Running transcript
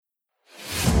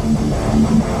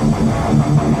Hey, I'm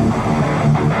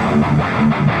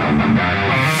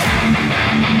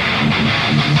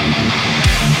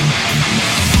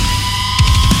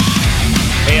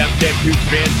Pooch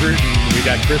Rabold, and we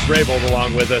got Pooch Rabold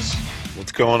along with us.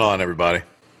 What's going on, everybody?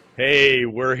 Hey,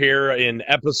 we're here in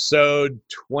episode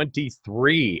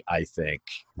 23, I think.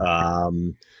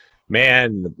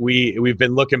 Man, we've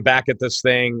been looking back at this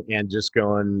thing and just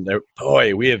going,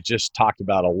 boy, we have just talked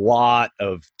about a lot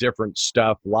of different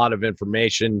stuff, a lot of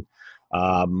information.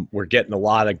 We're getting a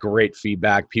lot of great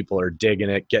feedback. People are digging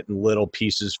it, getting little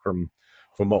pieces from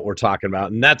what we're talking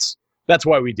about, and that's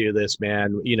why we do this,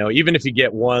 man. You know, even if you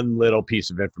get one little piece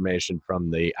of information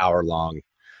from the hour-long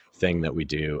thing that we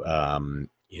do,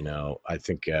 you know, I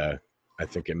think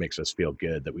it makes us feel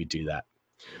good that we do that.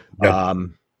 Yeah.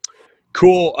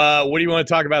 Cool. What do you want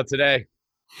to talk about today?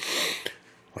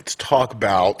 Let's talk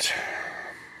about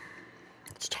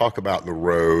the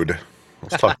road.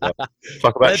 Let's talk about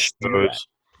shows.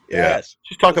 Yes.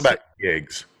 Just talk about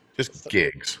gigs. Just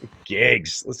gigs.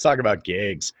 Gigs. Let's talk about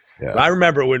gigs. Yeah. I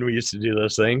remember when we used to do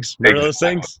those things. Remember those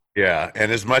things? Yeah.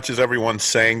 And as much as everyone's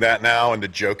saying that now in the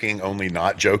joking, only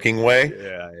not joking way,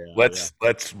 let's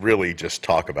really just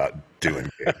talk about doing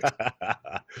gigs.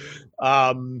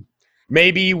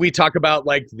 Maybe we talk about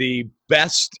like the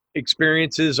best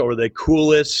experiences or the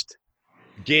coolest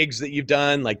gigs that you've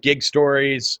done, like gig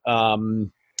stories. And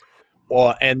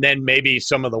then maybe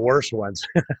some of the worst ones.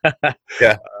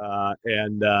 Yeah. I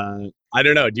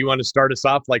don't know. Do you want to start us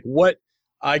off? Like what?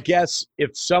 I guess if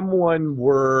someone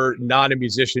were not a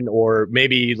musician, or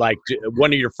maybe like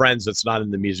one of your friends that's not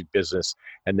in the music business,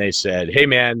 and they said, "Hey,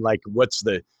 man, like, what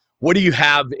do you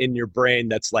have in your brain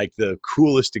that's like the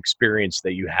coolest experience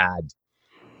that you had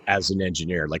as an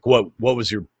engineer? Like, what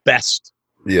was your best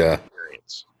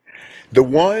experience?" The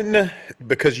one,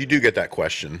 because you do get that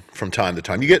question from time to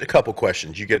time. You get a couple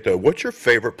questions. You get what's your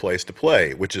favorite place to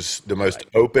play, which is the most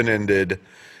open-ended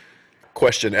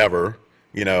question ever.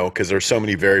 You know, because there's so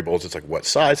many variables. It's like what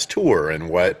size tour and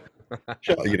what,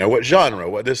 what genre,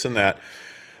 what this and that.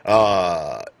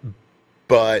 But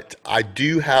I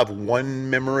do have one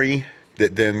memory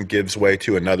that then gives way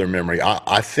to another memory.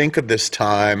 I think of this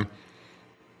time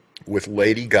with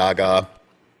Lady Gaga,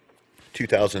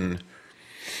 2000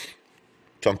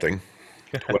 something,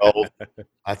 12,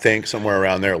 I think, somewhere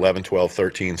around there, 11, 12,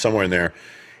 13, somewhere in there.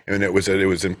 And it was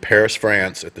in Paris,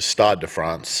 France, at the Stade de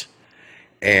France.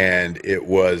 And it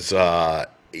was,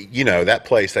 that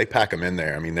place, they pack them in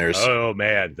there. I mean, there's... Oh,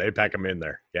 man, they pack them in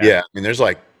there. Yeah. I mean, there's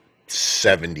like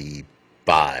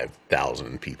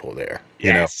 75,000 people there,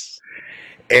 yes.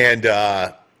 And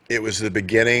it was the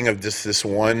beginning of this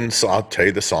one song. I'll tell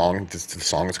you the song. The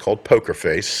song is called Poker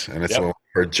Face, and it's one of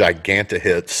her gigantic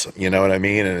hits, you know what I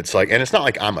mean? And it's like, and it's not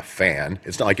like I'm a fan.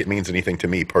 It's not like it means anything to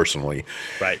me personally.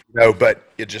 Right. No,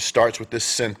 but it just starts with this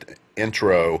synth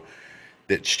intro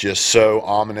that's just so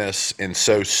ominous and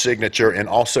so signature, and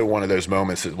also one of those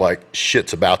moments that like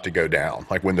shit's about to go down.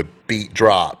 Like when the beat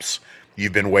drops,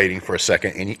 you've been waiting for a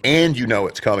second and you know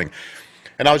it's coming.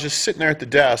 And I was just sitting there at the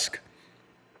desk,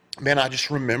 man, I just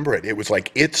remember it. It was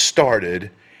like it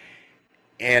started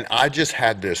and I just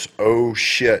had this, oh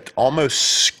shit, almost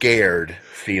scared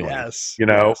feeling,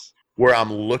 where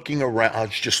I'm looking around, I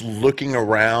was just looking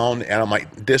around and I'm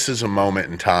like, this is a moment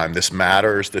in time. This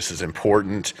matters. This is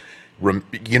important.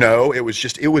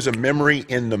 It was a memory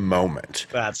in the moment.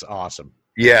 That's awesome.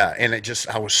 Yeah. And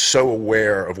I was so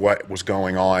aware of what was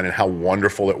going on and how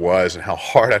wonderful it was and how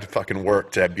hard I'd fucking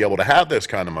worked to be able to have those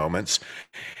kind of moments.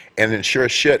 And then sure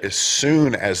as shit, as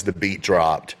soon as the beat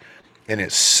dropped and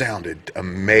it sounded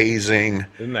amazing.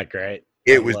 Isn't that great?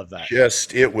 I love that.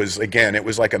 It was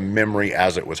like a memory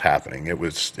as it was happening. It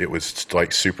was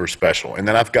like super special. And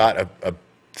then I've got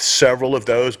several of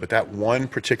those, but that one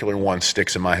particular one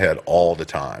sticks in my head all the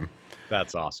time.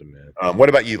 That's awesome, man. What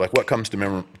about you? Like, what comes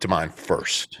to mind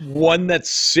first? One that's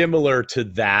similar to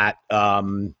that.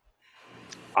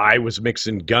 I was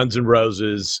mixing Guns N'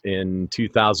 Roses in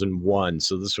 2001,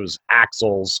 so this was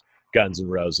Axl's Guns N'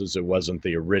 Roses. It wasn't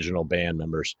the original band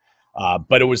members,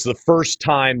 but it was the first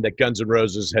time that Guns N'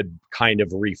 Roses had kind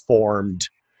of reformed,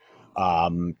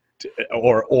 or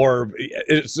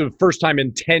it's the first time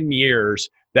in 10 years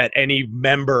that any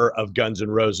member of Guns N'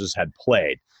 Roses had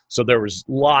played. So there was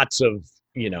lots of,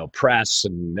 press,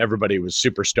 and everybody was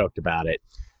super stoked about it.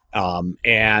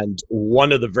 And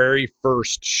one of the very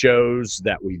first shows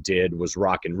that we did was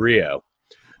Rock in Rio.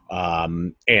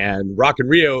 And Rock in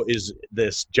Rio is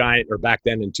this giant, or back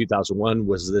then in 2001,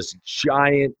 was this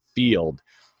giant field,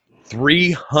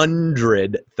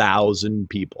 300,000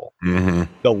 people. Mm-hmm.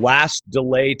 The last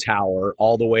delay tower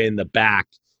all the way in the back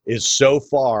is so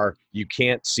far you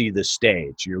can't see the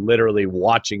stage. You're literally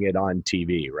watching it on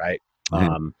TV, right?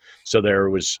 So there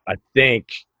was, I think,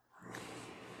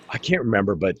 I can't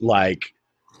remember, but like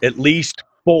at least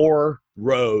 4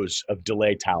 rows of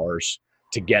delay towers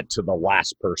to get to the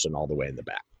last person all the way in the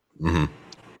back.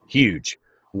 Huge,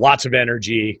 lots of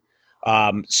energy,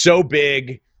 so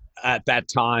big at that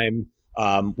time.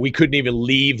 We couldn't even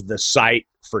leave the site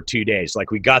for 2 days.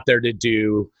 Like we got there to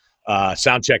do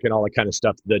sound check and all that kind of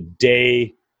stuff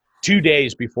 2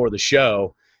 days before the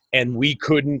show, and we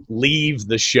couldn't leave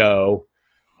the show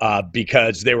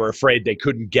because they were afraid they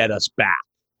couldn't get us back.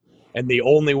 And the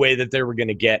only way that they were going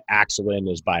to get Axl in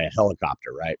is by a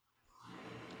helicopter, right?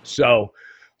 So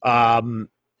at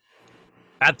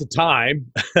the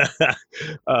time,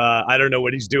 I don't know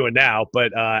what he's doing now,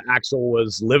 but Axl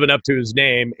was living up to his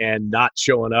name and not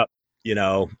showing up,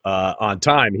 on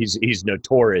time. He's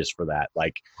notorious for that.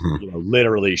 Like,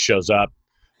 literally shows up,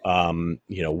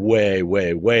 way,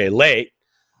 way, way late.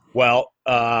 Well,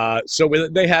 so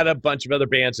they had a bunch of other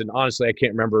bands, and honestly, I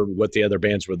can't remember what the other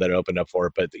bands were that opened up for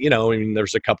it, but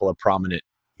there's a couple of prominent,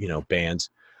 bands,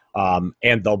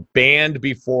 and the band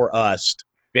before us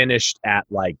finished at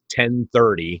like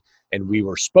 10:30, and we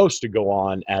were supposed to go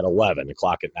on at 11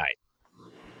 o'clock at night.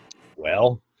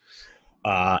 Well,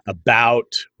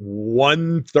 about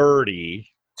 1:30,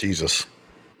 Jesus,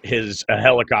 a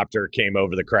helicopter came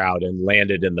over the crowd and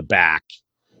landed in the back,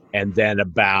 and then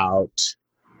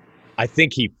I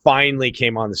think he finally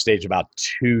came on the stage about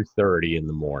 2:30 in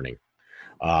the morning.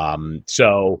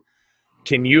 So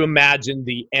can you imagine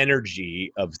the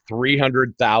energy of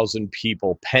 300,000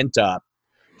 people pent up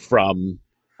from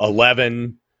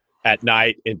 11 at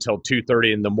night until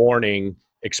 2:30 in the morning,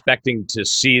 expecting to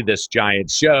see this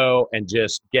giant show and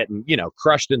just getting,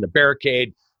 crushed in the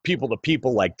barricade, people to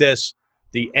people like this?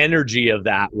 The energy of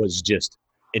that was just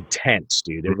intense,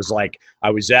 dude. It was like I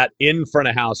was in front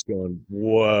of house going,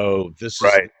 whoa, this is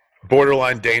right.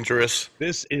 Borderline dangerous.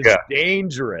 This is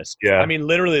dangerous. Yeah. I mean,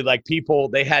 literally, like people,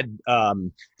 they had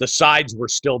the sides were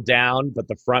still down, but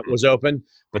the front was open.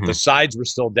 But the sides were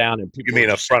still down, and people. You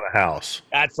mean front of house?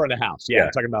 At front of house, yeah.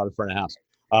 I'm talking about in front of house.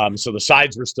 So the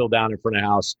sides were still down in front of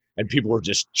house, and people were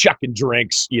just chucking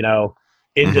drinks,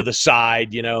 into the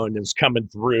side, and it was coming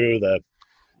through the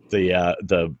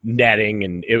netting,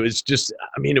 and it was just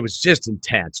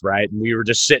intense, right? And we were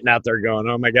just sitting out there going,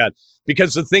 oh my God,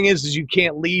 because the thing is you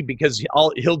can't leave because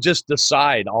he'll just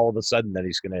decide all of a sudden that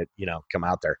he's gonna come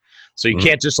out there. So you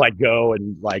can't just like go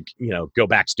and go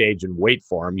backstage and wait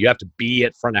for him. You have to be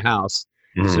at front of house,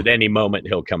 so at any moment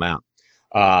he'll come out.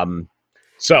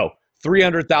 So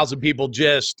 300,000 people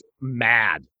just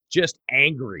mad, just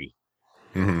angry,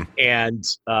 and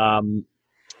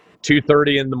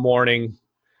 2:30 in the morning.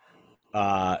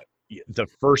 The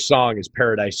first song is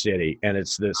Paradise City, and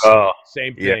it's this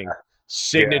same thing,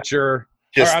 signature.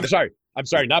 Yeah. I'm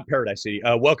sorry, not Paradise City.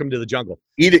 Welcome to the Jungle.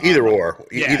 Either or.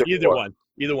 Either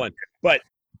one. But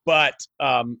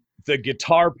the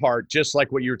guitar part, just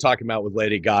like what you were talking about with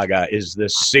Lady Gaga, is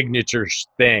this signature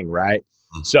thing, right?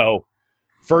 So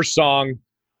first song,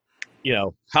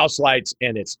 house lights,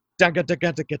 and it's and and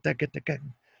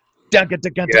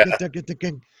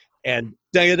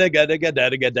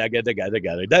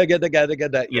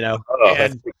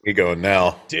that's me going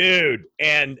now, dude,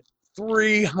 and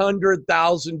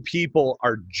 300,000 people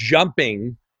are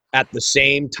jumping at the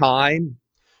same time,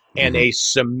 and a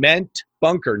cement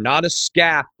bunker, not a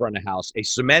scaff front of house, a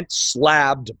cement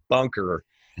slabbed bunker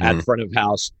at front of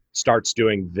house starts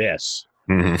doing this.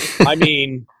 I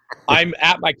mean, I'm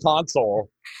at my console,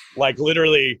 like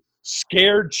literally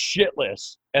scared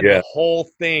shitless, and the whole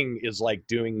thing is like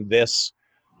doing this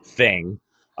thing.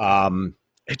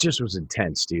 It just was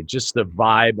intense, dude. Just the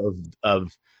vibe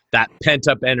of that pent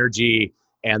up energy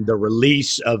and the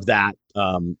release of that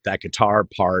guitar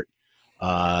part.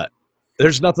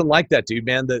 There's nothing like that, dude,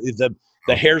 man. The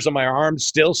hairs on my arms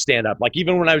still stand up. Like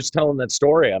even when I was telling that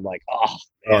story, I'm like, oh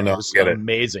man, no, this is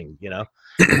amazing,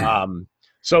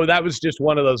 So that was just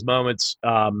one of those moments.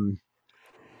 And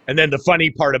then the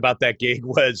funny part about that gig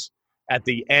was at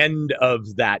the end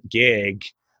of that gig,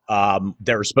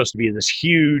 there was supposed to be this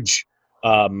huge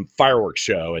fireworks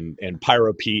show, and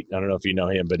Pyro Pete, I don't know if you know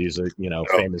him, but he's a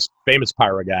famous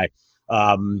pyro guy.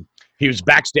 He was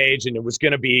backstage, and it was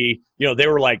going to be, they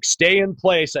were like, stay in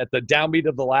place at the downbeat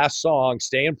of the last song,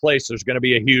 stay in place. There's going to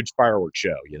be a huge fireworks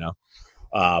show,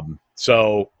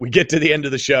 So we get to the end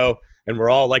of the show, and we're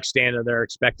all like standing there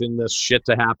expecting this shit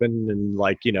to happen, and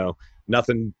like,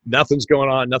 nothing's going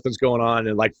on.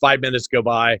 And like 5 minutes go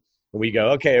by, and we go,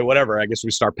 okay, whatever. I guess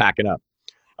we start packing up.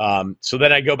 So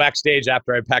then I go backstage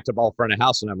after I packed up all front of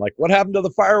house, and I'm like, what happened to the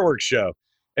fireworks show?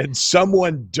 and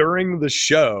someone during the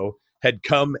show had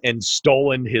come and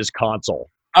stolen his console.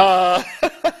 That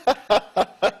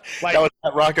Like, was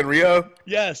at Rock in Rio.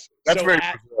 yes. That's So very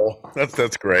cool.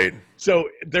 That's great. So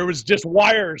there was just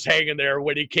wires hanging there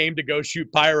when he came to go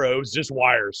shoot pyro. It was just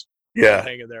wires Yeah,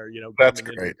 hanging there, that's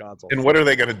coming into great. the console. And what are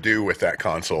they going to do with that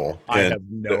console? I have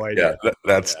no idea. Yeah,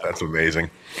 that's amazing.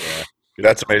 Yeah.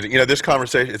 That's amazing. This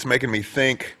conversation, it's making me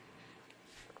think,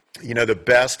 the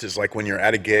best is like when you're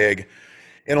at a gig,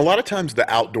 and a lot of times the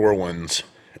outdoor ones,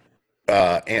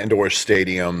 and/or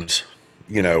stadiums,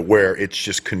 where it's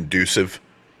just conducive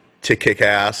to kick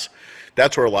ass.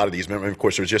 That's where a lot of these memories, of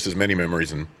course, there's just as many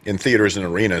memories in theaters and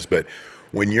arenas, but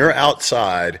when you're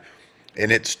outside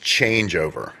and it's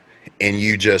changeover and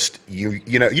you just, you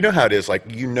know how it is, like,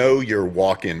 your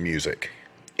walk-in music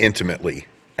intimately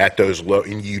at those low,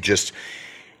 and you just,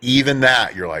 even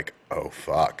that, you're like, oh,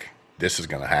 fuck, this is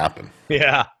going to happen.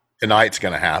 Yeah. Tonight's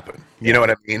going to happen. You know what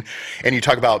I mean? And you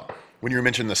talk about, when you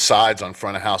mentioned the sides on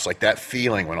front of house, like that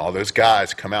feeling when all those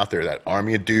guys come out there, that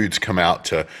army of dudes come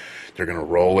out they're going to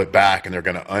roll it back and they're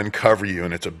going to uncover you,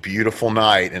 and it's a beautiful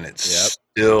night, and it's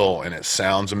still, and it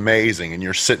sounds amazing, and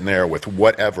you're sitting there with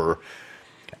whatever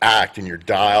act, and you're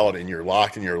dialed and you're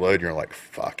locked and you're loaded, and you're like,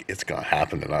 fuck, it's going to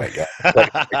happen tonight, guys.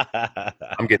 Like,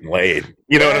 I'm getting laid.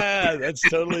 What I mean? That's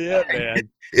totally it, man.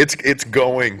 It's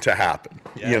going to happen.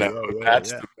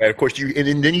 That's of course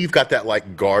and then you've got that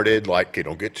like guarded, like,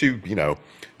 don't get too,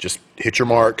 just hit your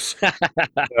marks.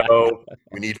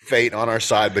 We need fate on our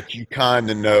side, but you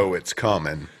kind of know it's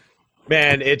coming.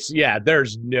 Man,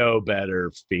 there's no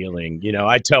better feeling.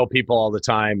 I tell people all the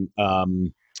time,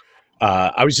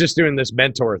 I was just doing this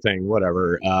mentor thing,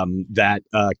 whatever, that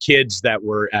kids that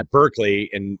were at Berkeley,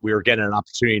 and we were getting an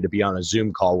opportunity to be on a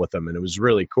Zoom call with them, and it was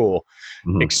really cool,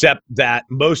 except that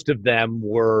most of them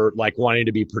were like wanting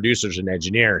to be producers and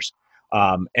engineers.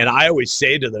 And I always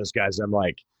say to those guys, I'm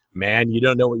like, man, you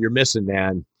don't know what you're missing,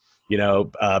 man.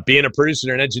 Being a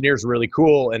producer and engineer is really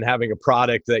cool, and having a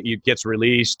product that gets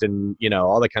released and,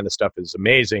 all that kind of stuff is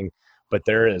amazing. But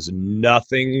there is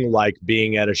nothing like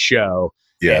being at a show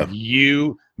and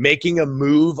you making a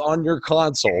move on your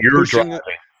console,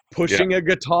 pushing a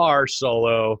guitar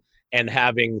solo and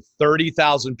having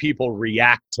 30,000 people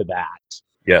react to that.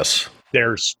 Yes.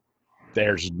 There's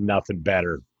nothing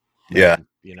better. Yeah.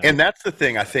 And that's the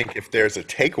thing, I think, if there's a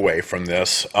takeaway from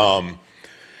this, the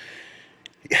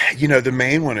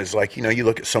main one is like, you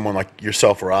look at someone like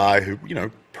yourself or I who,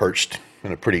 perched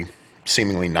in a pretty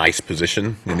seemingly nice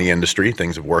position in the industry.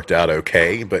 Things have worked out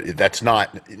okay, but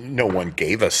no one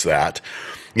gave us that.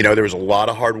 There was a lot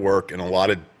of hard work and a lot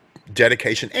of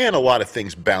dedication, and a lot of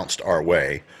things bounced our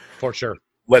way. For sure.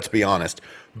 Let's be honest.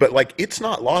 But like, it's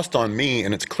not lost on me,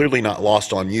 and it's clearly not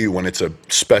lost on you when it's a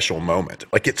special moment.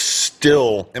 Like, it's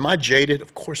still, am I jaded?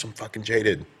 Of course I'm fucking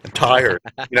jaded. I'm tired,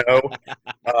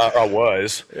 I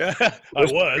was. Yeah, I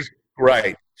was.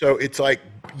 Right. So it's like,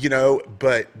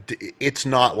 but it's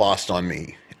not lost on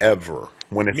me ever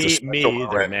when it's me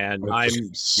either, man.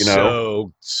 I'm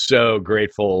so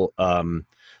grateful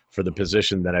for the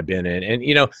position that I've been in.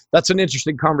 And, that's an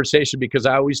interesting conversation, because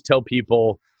I always tell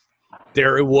people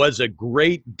there was a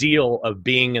great deal of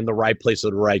being in the right place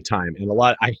at the right time. And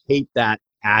I hate that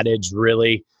adage,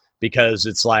 really, because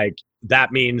it's like,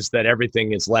 that means that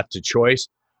everything is left to choice.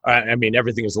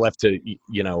 Everything is left to,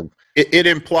 It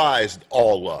implies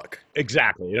all luck.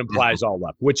 Exactly. It implies all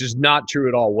luck, which is not true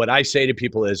at all. What I say to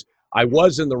people is, I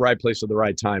was in the right place at the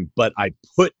right time, but I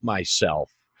put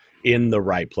myself in the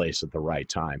right place at the right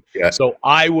time. Yeah. So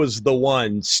I was the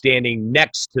one standing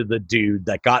next to the dude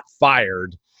that got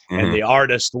fired, and the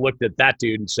artist looked at that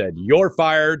dude and said, "You're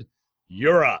fired.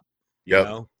 You're up."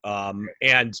 Yep.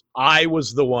 And I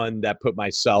was the one that put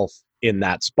myself in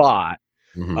that spot.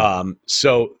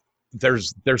 So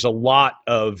there's a lot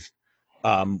of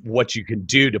what you can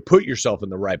do to put yourself in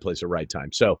the right place at the right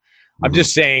time. So I'm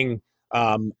just saying,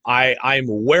 I'm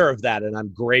aware of that, and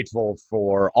I'm grateful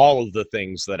for all of the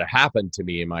things that have happened to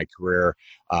me in my career.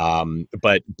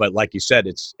 But like you said,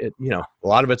 a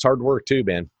lot of it's hard work too,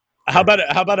 man. How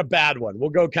about a bad one?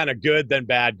 We'll go kind of good, then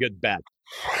bad, good, bad.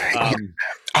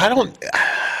 I don't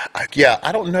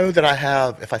know that I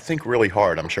have. If I think really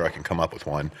hard, I'm sure I can come up with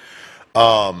one.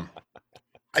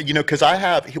 Because I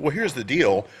have. Well, here's the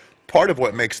deal. Part of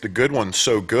what makes the good ones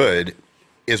so good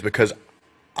is because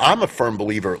I'm a firm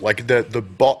believer. Like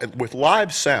with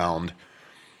live sound,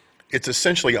 it's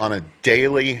essentially on a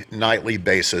daily, nightly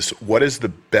basis. What is the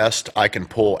best I can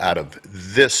pull out of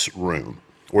this room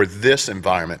or this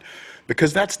environment?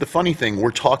 Because that's the funny thing.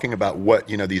 We're talking about what,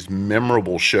 these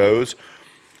memorable shows.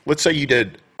 Let's say you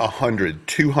did 100,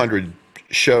 200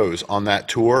 shows on that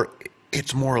tour.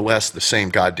 it's more or less the same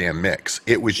goddamn mix.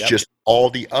 It was Yep. just all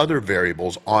the other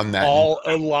variables on that. All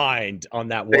aligned on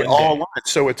that They one all day. align.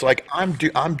 So it's like I'm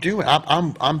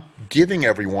giving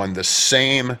everyone the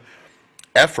same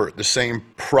effort, the same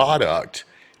product.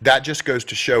 That just goes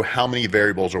to show how many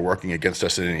variables are working against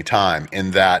us at any time.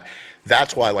 And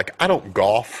that's why, like, I don't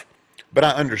golf, but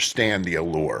I understand the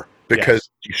allure because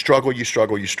Yes. you struggle, you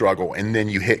struggle, you struggle, and then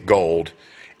you hit gold,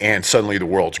 and suddenly the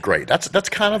world's great. That's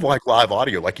kind of like live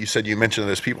audio. Like you said, you mentioned to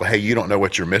those people, hey, you don't know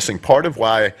what you're missing. Part of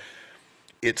why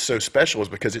it's so special is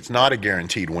because it's not a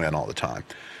guaranteed win all the time.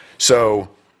 So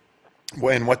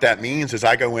when what that means is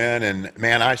I go in and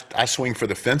man, I swing for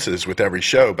the fences with every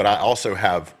show, but I also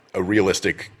have a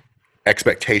realistic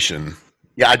expectation.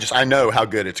 Yeah, I know how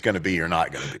good it's going to be or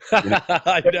not going to be. You know?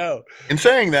 I know. In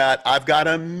saying that, I've got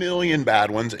a million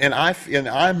bad ones, and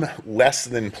I'm less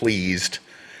than pleased.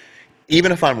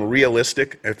 Even if I'm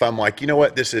realistic, if I'm like, you know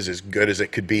what, this is as good as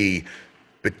it could be,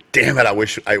 but damn it, I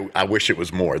wish it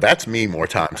was more. That's me more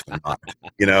times than not.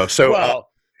 You know, so Well,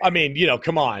 I mean,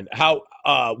 come on. How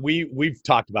we've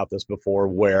talked about this before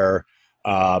where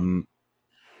um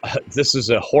this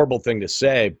is a horrible thing to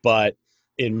say, but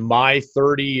in my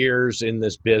 30 years in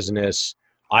this business,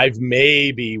 I've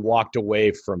maybe walked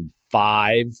away from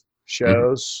 5 mhm,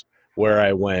 shows where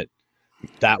I went,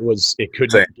 it same,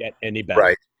 couldn't get any better.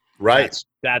 right, right,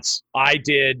 That's I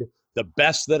did the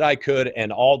best that I could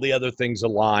and all the other things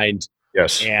aligned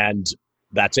yes, and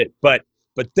that's it. But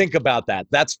think about that.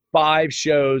 That's 5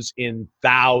 shows in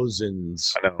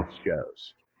thousands I know, of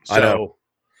shows. I know. So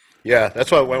Yeah,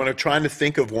 that's why when I'm trying to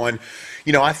think of one,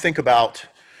 I think about.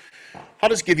 I'll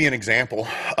just give you an example.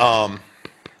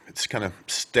 It's kind of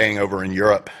staying over in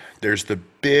Europe. There's the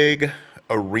big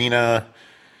arena.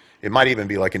 It might even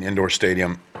be like an indoor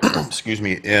stadium. Excuse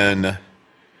me. I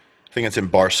think it's in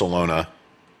Barcelona,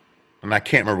 and I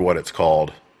can't remember what it's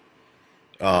called.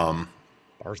 But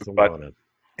Barcelona.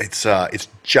 it's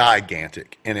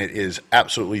gigantic, and it is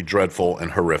absolutely dreadful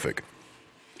and horrific.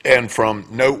 And from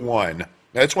note one,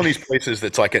 that's one of these places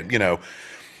that's like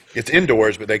it's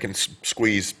indoors, but they can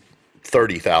squeeze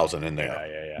 30,000 in there. Yeah,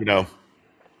 yeah, yeah.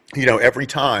 You know, every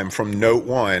time from note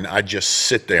one, I just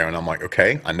sit there and I'm like,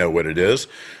 okay, I know what it is.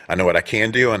 I know what I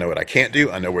can do. I know what I can't do.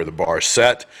 I know where the bar is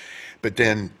set. But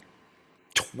then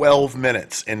 12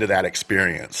 minutes into that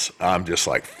experience, I'm just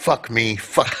like, fuck me,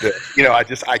 fuck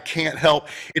this. I can't help.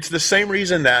 It's the same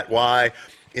reason that why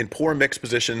in poor mix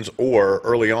positions or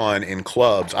early on in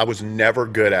clubs, I was never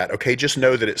good at, okay, just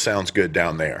know that it sounds good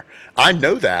down there. I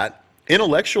know that.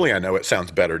 Intellectually, I know it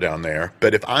sounds better down there.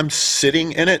 But if I'm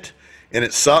sitting in it and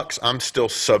it sucks, I'm still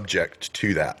subject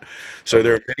to that. So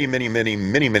there are many, many, many,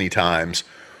 many, many times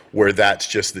where that's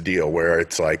just the deal, where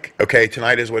it's like, okay,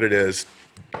 tonight is what it is.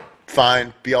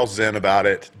 Fine, be all zen about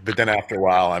it, but then after a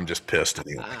while, I'm just pissed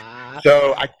anyway.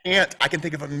 So I can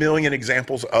think of a million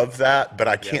examples of that, but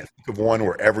I Yeah. can't think of one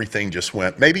where everything just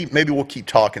went. Maybe we'll keep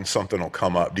talking, something will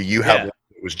come up. Do you have Yeah. one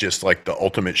that was just like the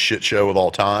ultimate shit show of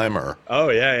all time, or? Oh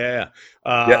yeah,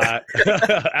 yeah, Yeah,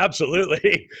 yeah.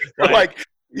 Absolutely. like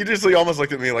you just almost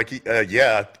looked at me like,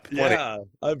 yeah, plenty. Yeah,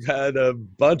 I've had a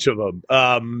bunch of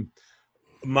them.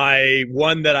 My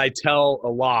one that I tell a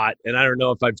lot, and I don't know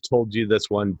if I've told you this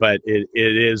one, but it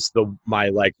is my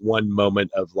like one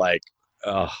moment of like,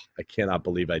 oh, I cannot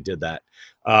believe I did that.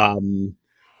 Um,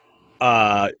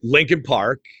 Lincoln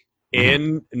Park Mhm.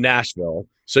 in Nashville.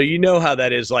 So you know how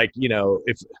that is like,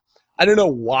 if I don't know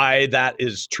why that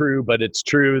is true, but it's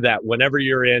true that whenever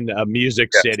you're in a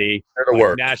music Yes, city it'll like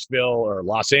work. Nashville or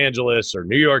Los Angeles or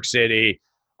New York City,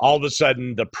 all of a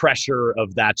sudden the pressure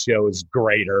of that show is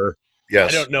greater. I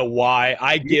Yes. don't know why.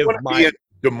 I You give want to be my in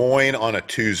Des Moines on a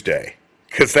Tuesday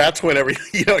because that's when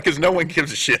because no one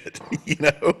gives a shit,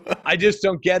 I just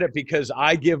don't get it because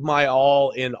I give my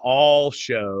all in all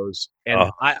shows, and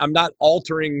Uh, I'm not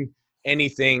altering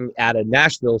anything at a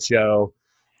Nashville show,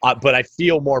 but I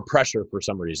feel more pressure for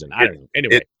some reason. I it, don't know.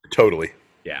 Anyway, it totally.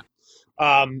 yeah.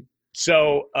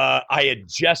 So I had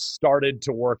just started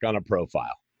to work on a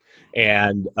profile,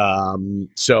 and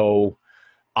so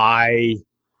I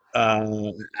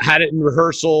had it in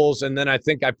rehearsals, and then I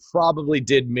think I probably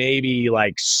did maybe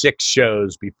like 6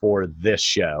 shows before this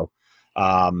show.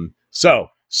 So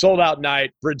sold out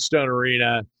night, Bridgestone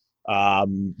Arena.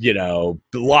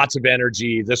 Lots of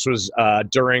energy. This was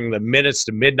during the Minutes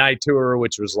to Midnight tour,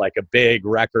 which was like a big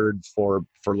record for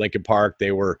Linkin Park.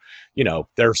 They were,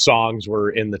 their songs were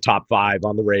in the top 5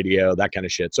 on the radio, that kind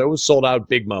of shit. So it was sold out,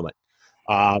 big moment.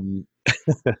 Um,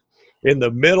 in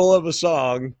the middle of a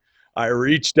song, I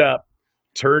reached up,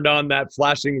 turned on that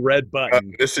flashing red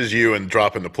button, This is you and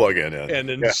dropping the plug-in in. and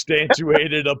Yeah.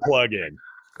 instantiated a plug-in.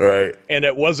 Right. And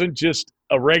it wasn't just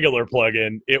a regular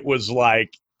plugin. It was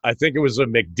like, I think it was a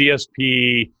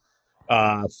McDSP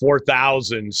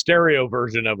 4000 stereo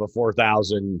version of a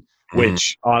 4000, Mm-hmm.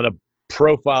 which on a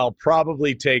profile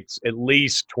probably takes at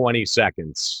least 20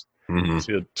 seconds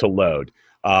Mm-hmm. to load.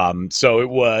 So it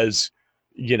was,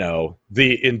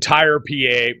 the entire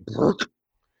PA,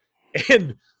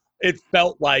 and it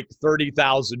felt like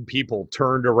 30,000 people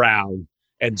turned around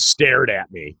and stared at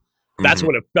me. That's Mm-hmm.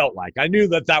 what it felt like. I knew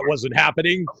that wasn't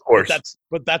happening, Of course.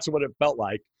 but that's what it felt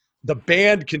like. The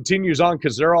band continues on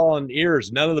because they're all on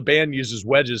ears. None of the band uses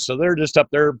wedges, so they're just up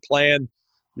there playing,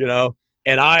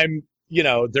 and I'm,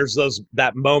 there's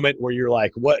that moment where you're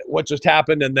like, what just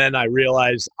happened? And then I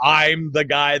realize I'm the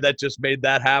guy that just made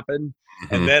that happen.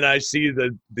 And Mm-hmm. then I see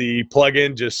the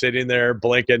plugin just sitting there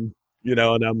blinking, and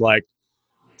I'm like,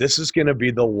 this is going to be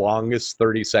the longest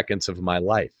 30 seconds of my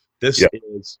life. This Yeah.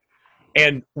 is,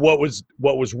 and what was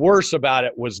worse about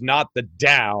it was not the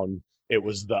down, it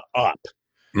was the up.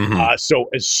 Mm-hmm. So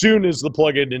as soon as the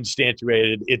plugin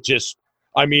instantiated, it just,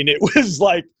 it was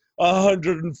like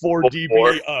 104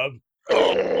 dB of,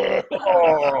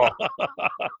 Oh.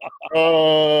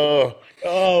 Oh.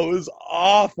 oh, it was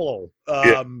awful.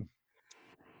 Yeah.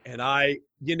 And I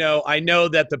know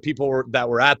that the people that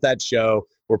were at that show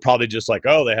were probably just like,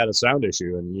 oh, they had a sound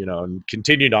issue, and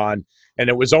continued on. And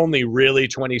it was only really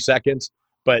 20 seconds,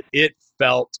 but it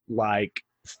felt like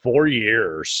 4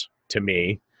 years to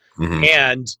me. Mm-hmm.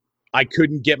 And I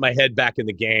couldn't get my head back in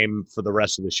the game for the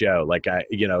rest of the show. Like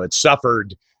it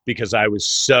suffered because I was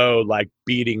so like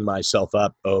beating myself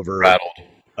up over Rattled.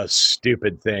 a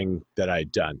stupid thing that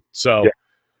I'd done. So Yeah.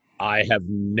 I have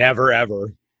never,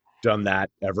 ever done that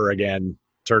ever again.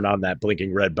 Turn on that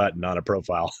blinking red button on a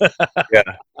profile. Yeah.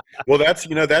 Well, that's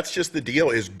just the deal.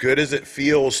 As good as it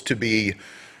feels to be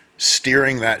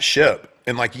steering that ship,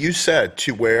 and like you said,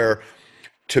 to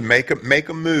make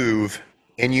a move,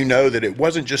 and that it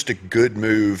wasn't just a good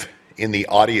move in the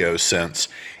audio sense,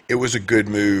 it was a good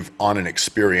move on an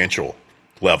experiential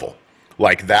level.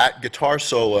 Like that guitar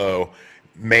solo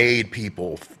made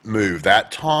people move.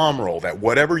 That tom roll, that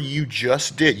whatever you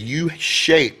just did, you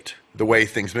shaped the way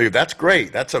things move. That's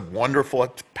great. That's a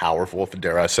wonderful, powerful,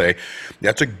 dare I say,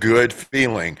 that's a good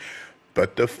feeling.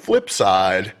 But the flip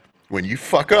side, when you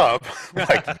fuck up,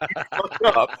 like you fuck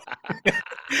up,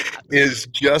 is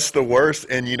just the worst.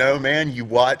 And man, you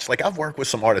watch, like I've worked with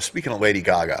some artists, speaking of Lady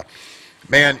Gaga,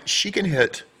 man, she can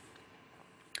hit,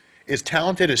 as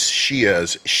talented as she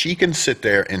is, she can sit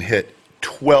there and hit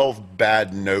 12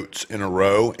 bad notes in a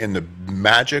row, and the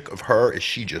magic of her is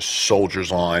she just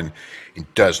soldiers on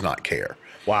and does not care.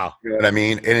 Wow. You know what I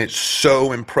mean? And it's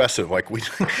so impressive. Like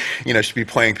she'd be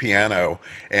playing piano,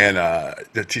 and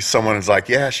someone is like,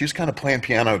 yeah, she was kind of playing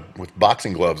piano with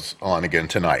boxing gloves on again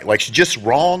tonight. Like she's just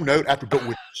wrong note after, but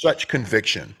with such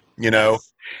conviction,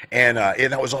 And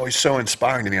that was always so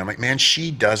inspiring to me. I'm like, man, she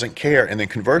doesn't care. And then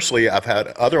conversely, I've had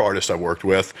other artists I've worked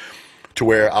with to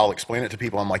where I'll explain it to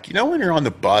people. I'm like, when you're on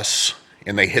the bus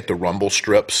and they hit the rumble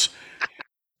strips,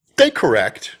 they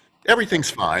correct.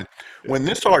 Everything's fine. When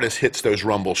this artist hits those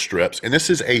rumble strips, and this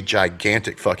is a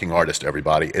gigantic fucking artist,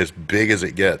 everybody, as big as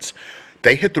it gets,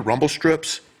 they hit the rumble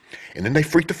strips, and then they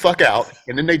freak the fuck out,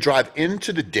 and then they drive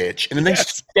into the ditch, and then they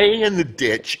stay in the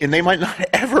ditch, and they might not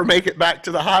ever make it back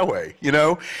to the highway,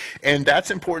 And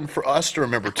that's important for us to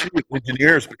remember too, as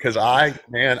engineers, because I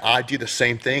do the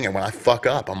same thing, and when I fuck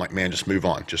up, I'm like, man, just move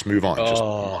on, just move on.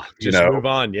 Just move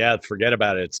on. Yeah, forget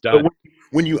about it. It's done.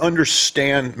 When you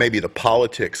understand maybe the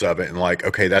politics of it, and like,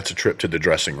 okay, that's a trip to the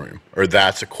dressing room, or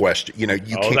that's a question,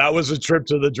 that was a trip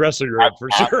to the dressing room for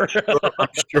sure. I'm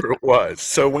sure it was.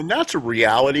 So when that's a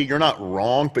reality, you're not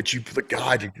wrong, but you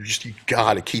got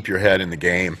to keep your head in the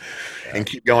game and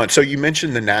keep going. So you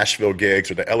mentioned the Nashville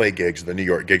gigs or the LA gigs, or the New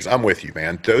York gigs. I'm with you,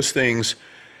 man. Those things,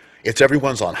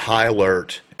 everyone's on high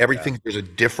alert. Everything, there's a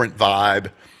different vibe.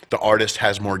 The artist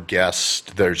has more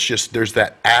guests. There's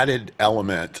that added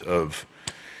element of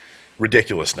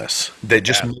ridiculousness that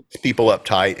just makes people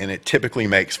uptight, and it typically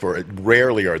makes for it.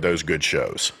 Rarely are those good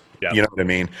shows. Yeah. You know what I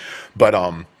mean? But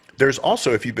there's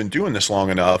also, if you've been doing this long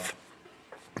enough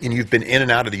and you've been in and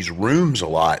out of these rooms a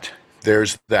lot,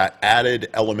 there's that added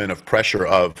element of pressure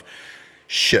of,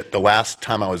 shit, the last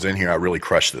time I was in here, I really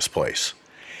crushed this place.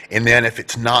 And then if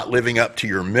it's not living up to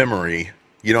your memory,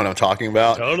 you know what I'm talking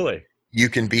about? Totally. You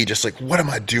can be just like, what am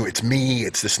I doing? It's me.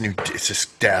 It's this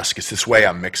desk. It's this way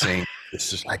I'm mixing. It's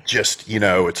just,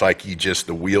 it's like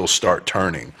the wheels start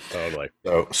turning. Totally.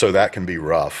 So that can be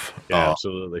rough. Yeah,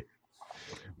 absolutely.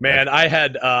 Man,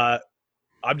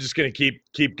 I'm just going to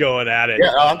keep going at it.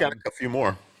 Yeah, I've got a few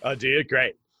more. Oh, do you?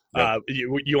 Great. Yeah.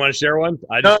 You want to share one?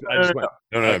 No.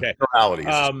 No, Okay. generalities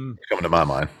coming to my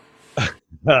mind.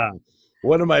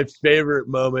 One of my favorite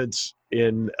moments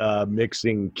in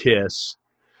mixing Kiss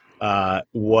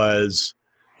was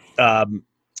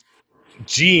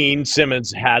Gene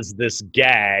Simmons has this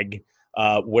gag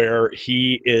where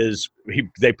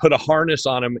they put a harness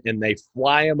on him and they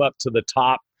fly him up to the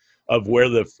top of where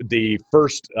the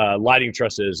first lighting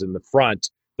truss is in the front.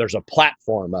 There's a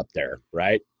platform up there,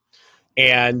 right?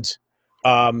 And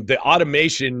the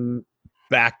automation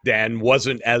back then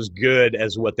wasn't as good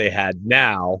as what they had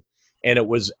now. And it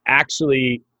was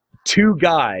actually two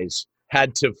guys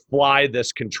had to fly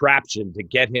this contraption to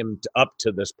get him up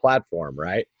to this platform,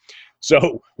 right?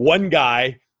 So one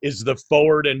guy is the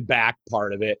forward and back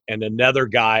part of it, and another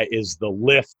guy is the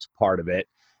lift part of it.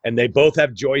 And they both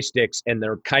have joysticks, and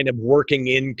they're kind of working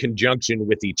in conjunction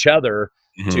with each other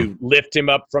to lift him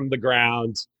up from the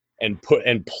ground and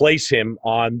place him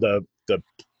on the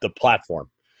platform.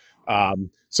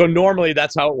 So normally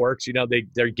that's how it works.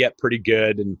 They get pretty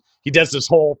good, and he does this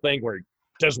whole thing where he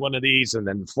does one of these and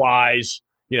then flies.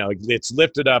 It's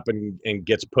lifted up and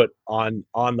gets put on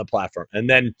the platform, and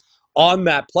then on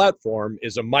that platform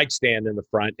is a mic stand in the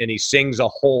front, and he sings a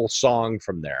whole song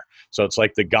from there. So it's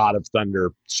like the God of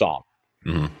Thunder song.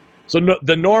 So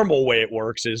the normal way it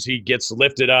works is he gets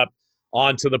lifted up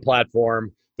onto the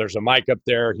platform. There's a mic up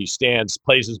there. He stands,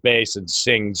 plays his bass, and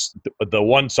sings the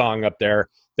one song up there.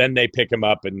 Then they pick him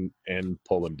up and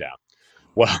pull him down.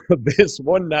 Well, this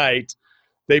one night,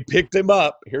 they picked him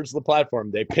up. Here's the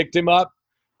platform. They picked him up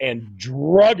and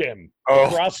drug him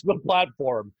across the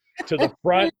platform to the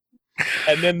front.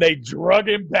 And then they drug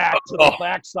him back to the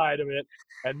backside of it.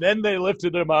 And then they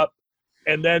lifted him up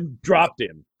and then dropped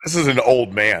him. This is an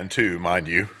old man, too, mind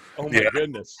you. Oh, my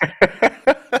goodness.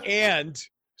 And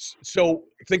so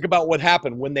think about what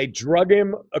happened. When they drug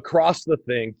him across the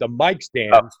thing, the mic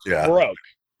stand broke.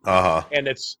 And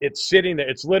it's sitting there.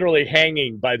 It's literally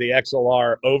hanging by the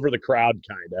XLR over the crowd,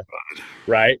 kind of.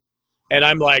 Right? And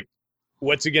I'm like,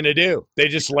 what's he going to do? They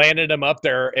just landed him up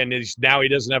there, and now he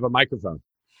doesn't have a microphone.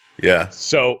 Yeah.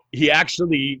 So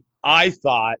I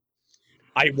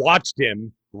watched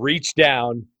him reach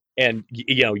down and,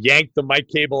 yank the mic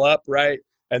cable up, right?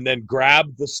 And then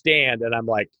grab the stand. And I'm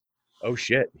like, oh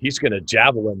shit, he's going to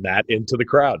javelin that into the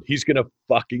crowd. He's going to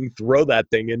fucking throw that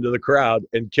thing into the crowd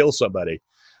and kill somebody.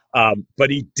 But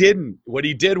he didn't. What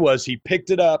he did was he picked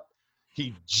it up.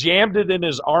 He jammed it in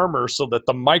his armor so that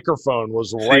the microphone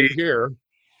was right here.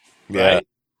 Yeah. Right?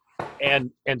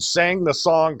 And sang the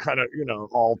song kind of,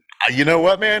 all. You know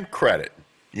what, man? Credit.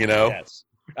 Yes.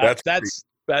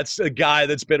 That's a guy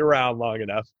that's been around long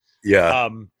enough. Yeah.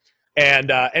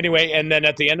 Anyway, and then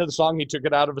at the end of the song, he took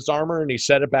it out of his armor and he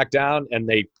set it back down, and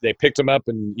they picked him up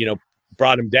and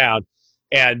brought him down.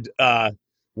 And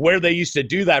where they used to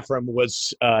do that from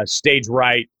was stage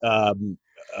right,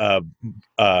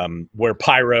 where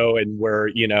Pyro and where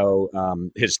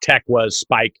his tech was,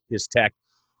 Spike, his tech.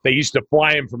 They used to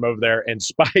fly him from over there, and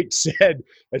Spike said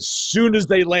as soon as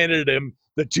they landed him,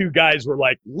 the two guys were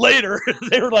like, later.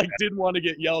 They were like, didn't want to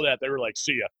get yelled at. They were like,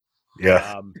 see ya.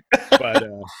 Yeah. But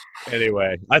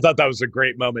anyway, I thought that was a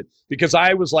great moment because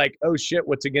I was like, oh shit,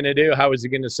 what's he going to do? How is he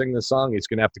going to sing the song? He's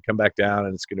going to have to come back down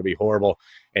and it's going to be horrible.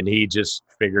 And he just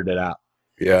figured it out.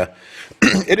 Yeah.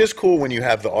 It is cool when you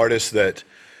have the artists that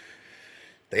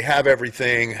they have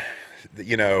everything,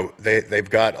 they've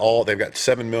got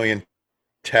 7 million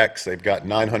techs, they've got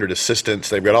 900 assistants,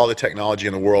 they've got all the technology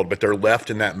in the world, but they're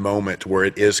left in that moment where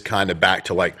it is kind of back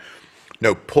to like,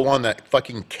 no, pull on that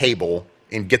fucking cable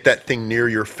and get that thing near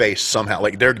your face somehow.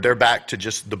 Like they're back to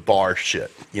just the bar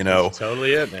shit, That's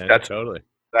totally it, man. Totally.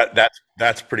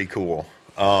 That's pretty cool.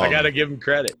 I got to give him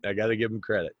credit.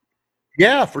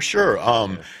 Yeah, for sure.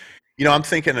 I'm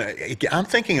thinking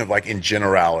of like in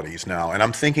generalities now, and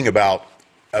I'm thinking about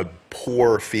a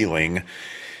poor feeling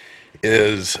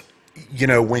is,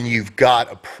 when you've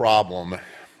got a problem,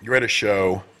 you're at a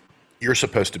show, you're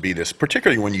supposed to be this,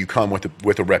 particularly when you come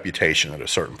with a reputation at a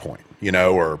certain point,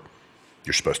 or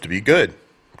you're supposed to be good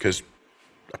because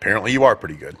apparently you are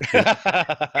pretty good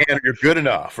and you're good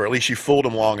enough, or at least you fooled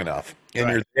them long enough,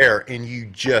 and You're there and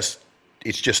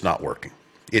it's just not working.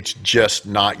 It's just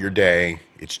not your day.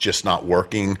 It's just not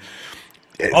working.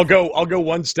 I'll go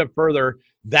one step further.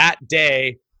 That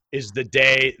day is the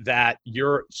day that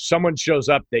someone shows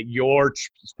up that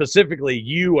specifically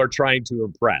you are trying to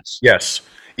impress. Yes.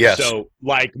 So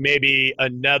like maybe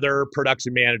another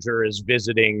production manager is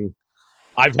visiting.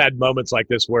 I've had moments like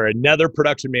this where another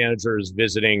production manager is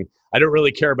visiting. I don't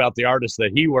really care about the artist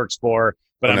that he works for,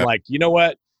 but I'm like, you know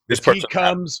what? If he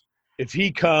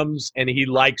comes and he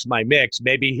likes my mix,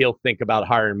 maybe he'll think about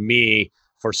hiring me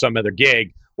for some other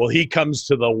gig. Well, he comes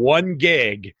to the one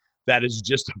gig that is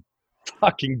just a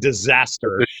fucking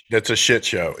disaster. That's a shit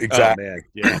show. Oh Exactly. man,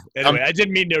 yeah. Anyway, I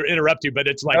didn't mean to interrupt you, but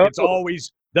it's like it's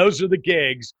always those are the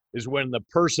gigs is when the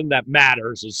person that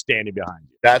matters is standing behind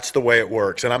you. That's the way it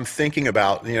works. And I'm thinking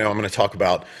about, I'm going to talk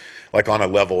about like on a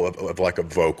level of like a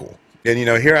vocal. And,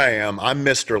 here I am. I'm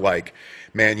Mr. Like,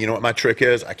 man, you know what my trick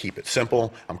is? I keep it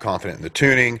simple. I'm confident in the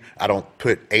tuning. I don't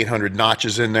put 800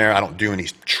 notches in there. I don't do any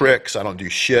tricks. I don't do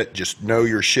shit. Just know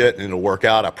your shit and it'll work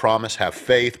out. I promise. Have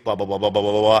faith, blah, blah, blah, blah, blah,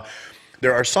 blah, blah.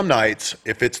 There are some nights,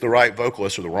 if it's the right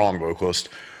vocalist or the wrong vocalist,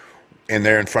 and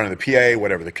they're in front of the PA,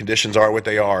 whatever the conditions are, what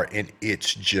they are, and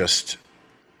it's just,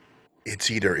 it's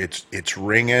either it's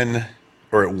ringing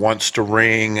or it wants to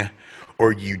ring,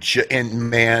 or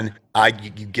and man,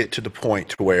 you get to the point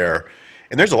to where,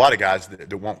 and there's a lot of guys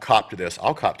that won't cop to this.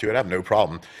 I'll cop to it. I have no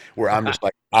problem. Where I'm just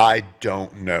like, I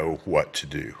don't know what to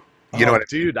do. You know what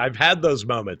dude, I've had those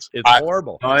moments. It's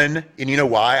horrible. And you know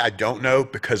why I don't know?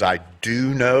 Because I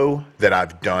do know that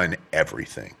I've done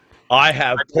everything. I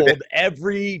have pulled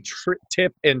every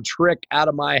tip and trick out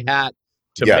of my hat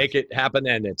to make it happen,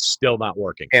 and it's still not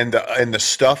working. And the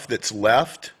stuff that's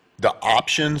left, the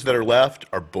options that are left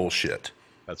are bullshit.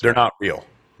 They're not real.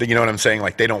 You know what I'm saying?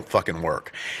 Like, they don't fucking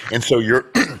work. And so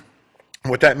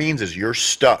what that means is you're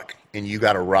stuck and you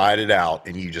got to ride it out,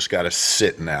 and you just got to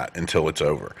sit in that until it's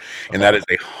over. And that is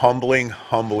a humbling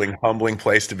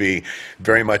place to be,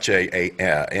 very much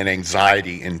an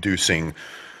anxiety inducing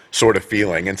sort of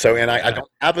feeling. And so, and I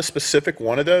don't have a specific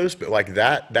one of those, but like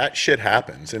that shit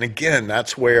happens. And again,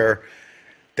 that's what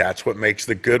makes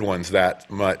the good ones that's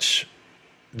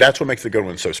what makes the good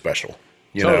ones so special.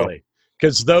 You know?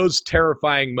 Because those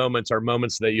terrifying moments are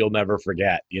moments that you'll never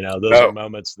forget. Those are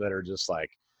moments that are just like,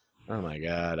 oh my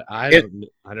God, I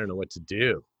don't know what to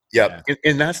do. Yeah.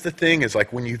 And that's the thing, is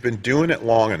like when you've been doing it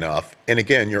long enough, and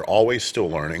again, you're always still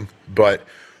learning, but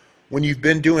when you've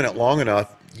been doing it long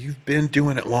enough, you've been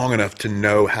doing it long enough to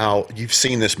know how you've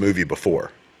seen this movie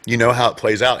before. You know how it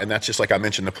plays out. And that's just like I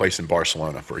mentioned the place in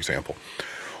Barcelona, for example,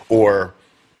 or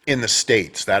in the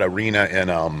States, that arena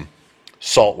in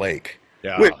Salt Lake.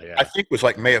 Which I think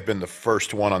may have been the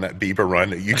first one on that Bieber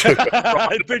run that you took.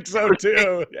 I think so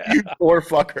too. Yeah. You poor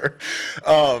fucker.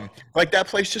 Like, that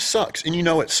place just sucks, and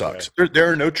it sucks.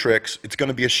 There are no tricks. It's going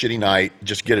to be a shitty night.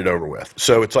 Just get it over with.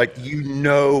 So it's like,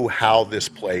 how this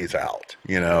plays out.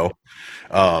 And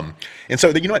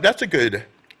so what? That's a good.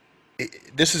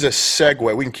 This is a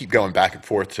segue. We can keep going back and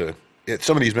forth to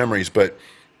some of these memories, but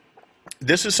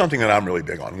this is something that I'm really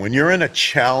big on. When you're in a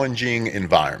challenging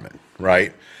environment,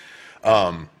 right?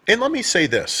 And let me say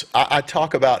this. I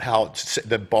talk about how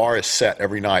the bar is set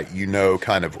every night,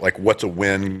 kind of like what's a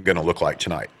win going to look like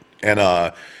tonight. And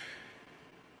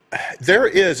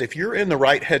if you're in the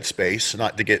right headspace,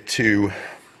 not to get too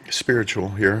spiritual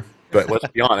here, but let's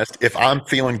be honest, if I'm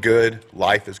feeling good,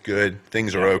 life is good,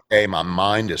 things are okay, my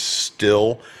mind is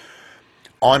still,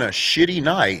 on a shitty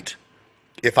night,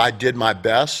 if I did my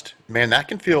best, man,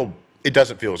 it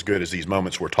doesn't feel as good as these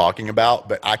moments we're talking about,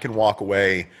 but I can walk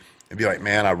away and be like,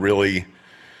 man, I really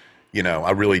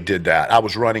did that. I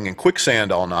was running in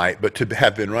quicksand all night, but to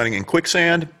have been running in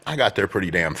quicksand, I got there pretty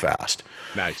damn fast.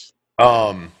 Nice.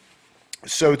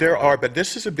 So but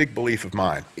this is a big belief of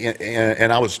mine.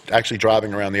 And I was actually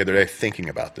driving around the other day thinking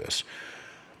about this.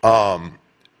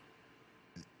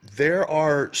 There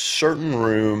are certain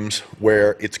rooms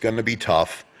where it's going to be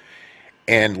tough.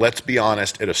 And let's be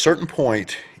honest, at a certain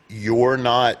point, you're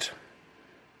the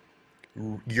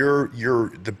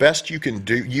best you can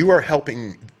do. You're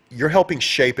helping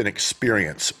shape an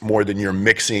experience more than you're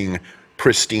mixing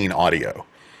pristine audio.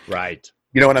 Right.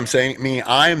 You know what I'm saying? I mean,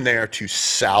 I'm there to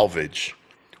salvage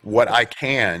what I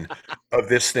can of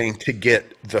this thing to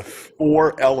get the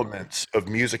 4 elements of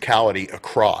musicality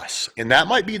across. And that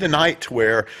might be the night to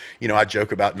where, I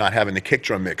joke about not having the kick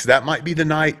drum mix. That might be the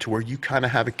night to where you kind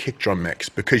of have a kick drum mix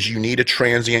because you need a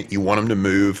transient, you want them to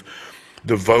move.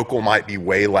 The vocal might be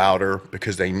way louder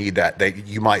because they need that.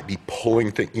 You might be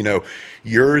pulling things.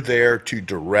 You're there to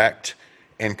direct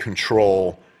and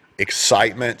control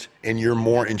excitement, and you're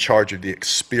more in charge of the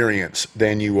experience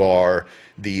than you are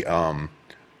the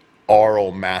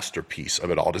aural masterpiece of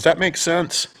it all. Does that make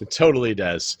sense? It totally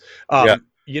does.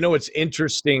 It's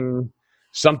interesting.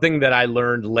 Something that I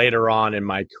learned later on in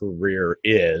my career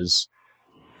is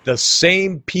the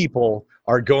same people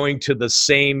are going to the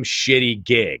same shitty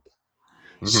gig.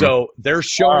 Mm-hmm. So they're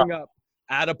showing up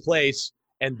at a place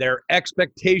and their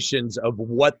expectations of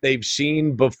what they've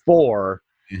seen before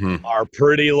are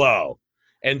pretty low.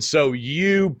 And so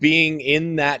you being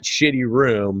in that shitty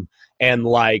room and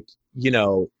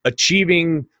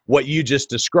achieving what you just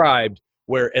described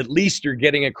where at least you're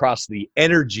getting across the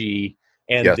energy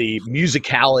and Yes. the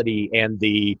musicality and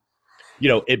the,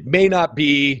 it may not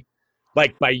be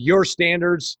like by your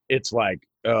standards, it's like,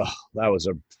 oh, that was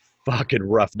a fucking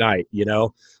rough night,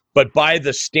 but by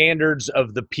the standards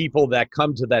of the people that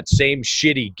come to that same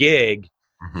shitty gig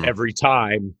every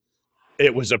time,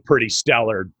 it was a pretty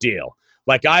stellar deal.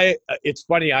 Like it's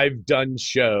funny, I've done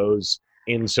shows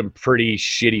in some pretty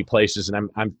shitty places, and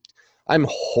I'm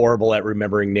horrible at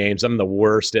remembering names. I'm the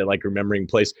worst at like remembering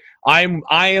place. I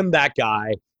am that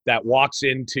guy that walks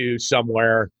into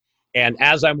somewhere, and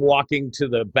as I'm walking to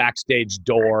the backstage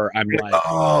door, I'm like,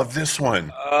 oh, this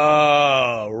one.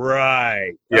 oh,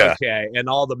 right. Yeah. Okay. And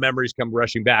all the memories come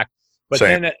rushing back. But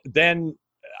Same. then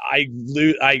I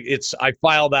lose. I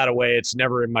file that away. It's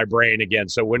never in my brain again.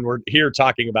 So when we're here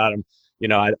talking about them,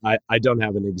 I don't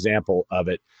have an example of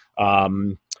it.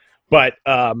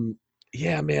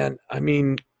 Yeah, man. I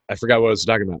mean, I forgot what I was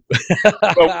talking about.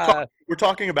 Well, we're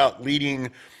talking about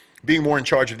being more in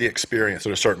charge of the experience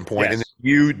at a certain point. Yes. And then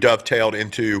you dovetailed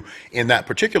into, in that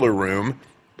particular room,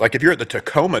 like if you're at the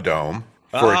Tacoma Dome,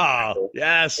 for example,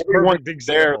 yes, everyone perfect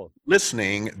example.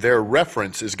 Listening, their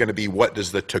reference is going to be, what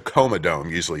does the Tacoma Dome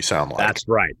usually sound like? That's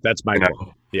right. That's my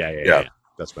point. Yeah.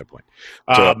 That's my point.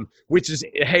 So, which is,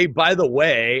 hey, by the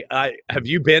way, have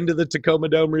you been to the Tacoma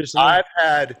Dome recently? I've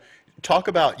had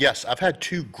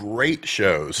two great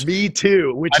shows. Me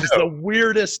too, which is the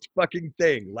weirdest fucking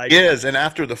thing. Like, it is, and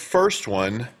after the first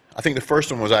one, I think the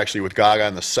first one was actually with Gaga,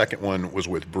 and the second one was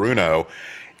with Bruno.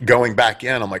 Going back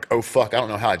in, I'm like, oh fuck, I don't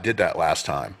know how I did that last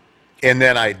time. And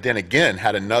then I again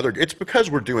had another. It's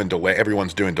because we're doing delay.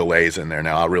 Everyone's doing delays in there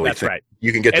now. I really think right.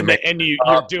 You can get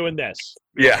you're doing this.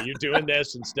 Yeah, you're doing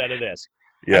this instead of this.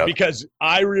 Yeah, because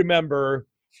I remember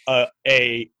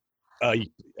a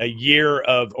year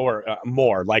of or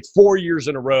more, like 4 years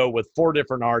in a row with 4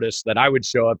 different artists that I would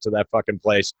show up to that fucking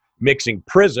place mixing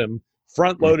Prism,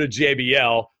 front loaded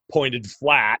JBL, pointed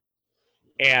flat,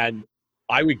 and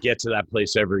I would get to that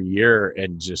place every year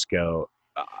and just go,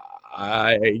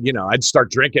 I'd start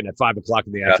drinking at 5 o'clock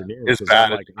in the afternoon because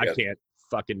I'm like, I can't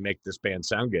fucking make this band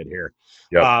sound good here.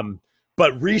 Yep.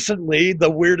 But recently,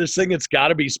 the weirdest thing, it's got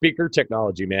to be speaker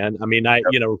technology, man. I mean,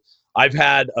 I've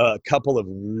had a couple of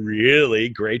really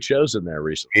great shows in there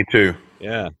recently. Me too.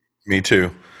 Yeah. Me too.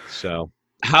 So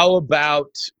how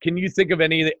about, can you think of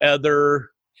any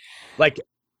other, like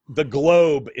the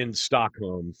Globe in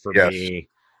Stockholm for me?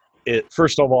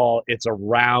 First of all, it's a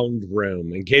round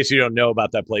room. In case you don't know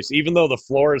about that place, even though the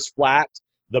floor is flat,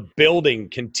 the building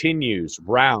continues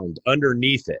round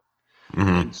underneath it.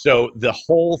 Mm-hmm. So the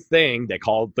whole thing, they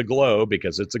call it the Globe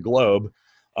because it's a globe,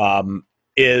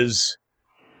 is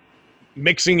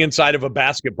mixing inside of a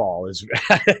basketball. Is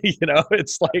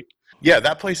it's like, yeah,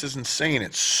 that place is insane.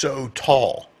 It's so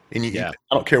tall. And I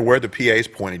don't care where the PA is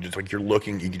pointed. Just like you're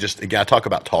looking, I talk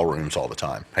about tall rooms all the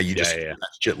time. How you just that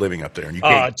shit living up there, and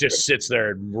it just sits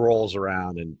there and rolls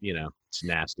around, and it's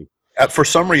nasty. For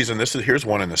some reason, here's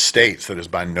one in the States that is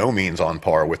by no means on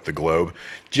par with the Globe.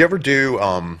 Did you ever do?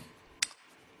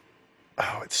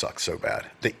 It sucks so bad.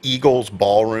 The Eagles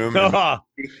Ballroom. Now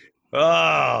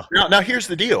here's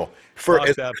the deal. Fuck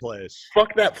that place.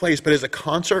 Fuck that place. But as a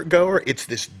concert goer, it's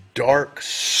this dark,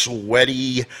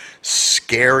 sweaty,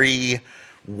 scary,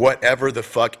 whatever the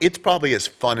fuck. It's probably as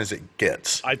fun as it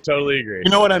gets. I totally agree. You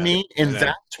know what I mean? And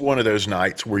that's one of those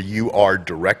nights where you are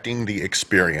directing the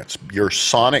experience. Your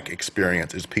sonic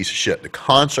experience is a piece of shit. The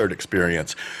concert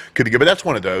experience could be good. But that's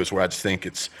one of those where I just think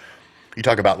you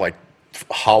talk about like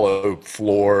hollow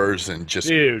floors and just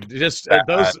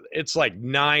those, it's like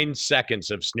 9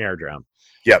 seconds of snare drum.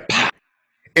 Yep.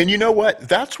 And you know what?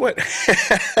 That's what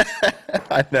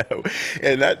I know.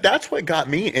 And that's what got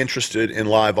me interested in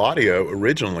live audio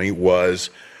originally was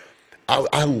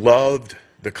I loved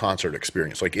the concert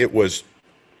experience. Like it was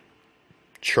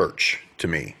church to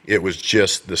me. It was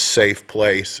just the safe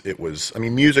place.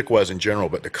 Music was in general,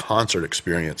 but the concert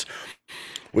experience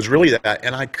was really that.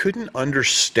 And I couldn't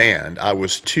understand. I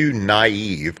was too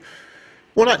naive.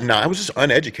 Well, I was just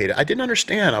uneducated. I didn't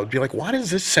understand. I would be like, why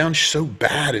does this sound so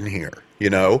bad in here?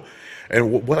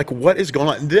 And what is going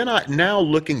on? And then now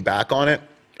looking back on it,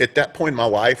 at that point in my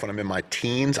life, when I'm in my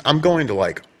teens, I'm going to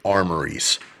like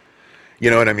armories.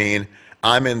 You know what I mean?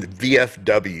 I'm in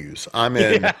VFWs. I'm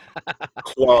in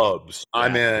clubs. Yeah.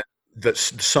 I'm in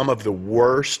some of the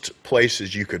worst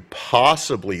places you could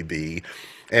possibly be.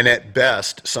 And at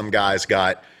best, some guys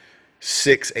got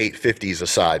 6 850s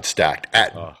aside stacked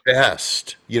at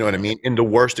best, you know what I mean, in the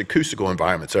worst acoustical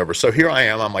environments ever. So here I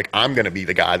am, I'm like, I'm going to be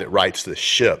the guy that writes the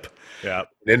ship, Yeah.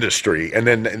 industry. And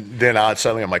then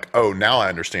I'm like, oh, now I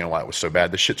understand why it was so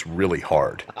bad. This shit's really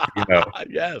hard, you know.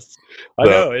 Yes, I So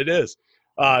know it is.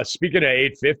 Speaking of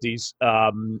 850s,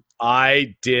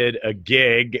 I did a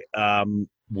gig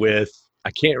with,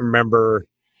 I can't remember.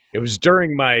 It was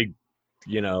during my,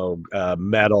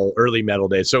 early metal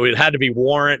days. So it had to be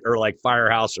Warrant or like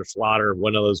Firehouse or Slaughter,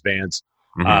 one of those bands.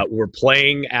 mhm. We're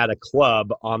playing at a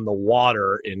club on the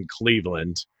water in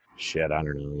Cleveland. Shit, I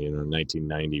don't know,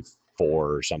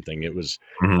 1994 or something. It was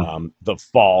Mhm. the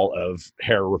fall of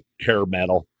hair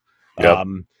metal. Yep.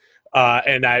 Um,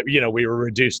 and we were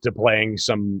reduced to playing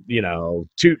some,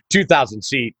 2,000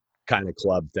 seat kind of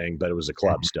club thing, but it was a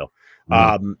club still.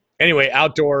 Mhm. Anyway,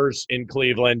 outdoors in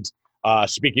Cleveland.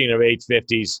 Speaking of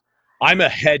 850s, I'm a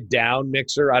head down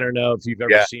mixer. I don't know if you've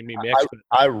ever Yeah. seen me mix, but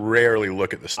I rarely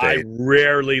look at the I stage.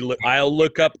 rarely look. I'll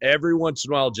look up every once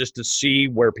in a while just to see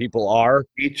where people are.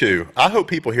 Me too. I hope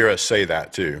people hear us say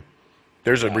that too.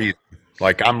 There's a Yeah. reason.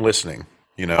 Like I'm listening,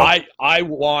 you know. I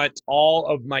want all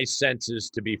of my senses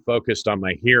to be focused on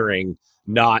my hearing,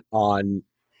 not on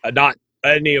not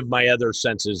any of my other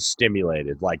senses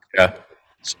stimulated, like Yeah.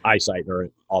 eyesight or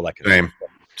all that kind of Same. stuff.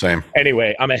 Same.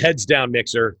 Anyway, I'm a heads down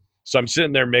mixer, so I'm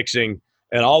sitting there mixing,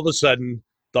 and all of a sudden,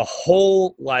 the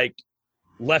whole like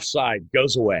left side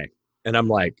goes away, and I'm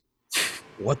like,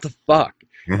 "What the fuck?"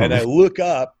 And I Mhm. look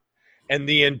up, and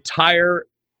the entire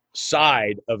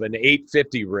side of an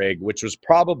 850 rig, which was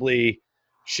probably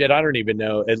shit, I don't even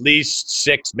know, at least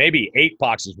 6, maybe 8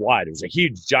 boxes wide. It was a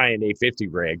huge giant 850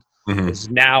 rig, Mhm. is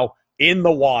now in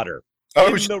the water,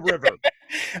 Oh, in the river,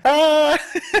 ah.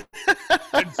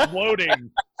 and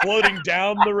floating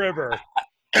down the river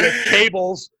with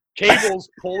cables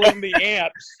pulling the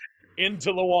amps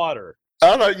into the water.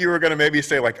 I thought you were going to maybe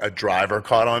say like a driver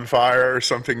caught on fire or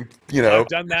something, you know. I've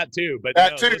done that too, but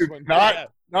That no, too, this one, yeah.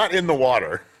 not in the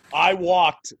water. I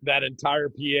walked that entire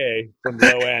PA from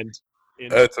low end.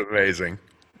 That's amazing.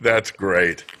 That's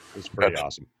great. It was pretty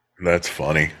awesome. That's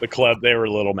funny. The club, they were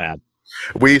a little mad.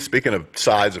 Speaking of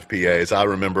size of PAs, I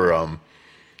remember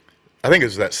I think it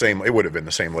was it would have been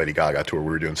the same Lady Gaga tour. We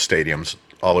were doing stadiums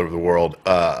all over the world,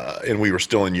 and we were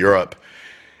still in Europe.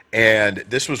 And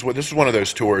this was one of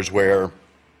those tours where,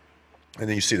 and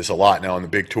then you see this a lot now on the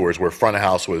big tours, where front of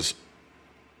house was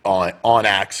on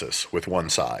axis with one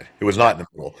side. It was not in the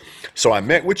middle. So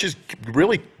which is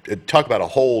really, talk about a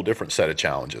whole different set of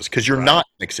challenges, because you're not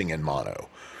mixing in mono,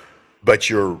 but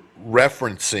you're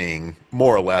referencing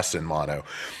more or less in mono.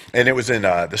 And it was in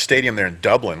the stadium there in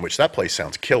Dublin, which that place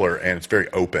sounds killer, and it's very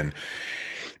open.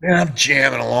 And I'm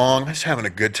jamming along, just having a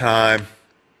good time.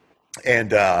 And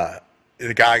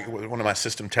the guy, one of my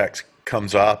system techs,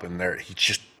 comes up, and he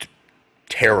just,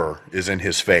 terror is in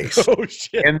his face. Oh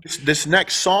shit! And this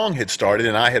next song had started,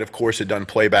 and I had, of course, done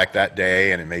playback that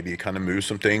day, and it maybe kind of moved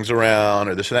some things around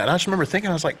or this and that. And I just remember thinking,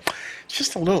 I was like, it's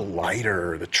just a little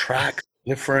lighter. The track's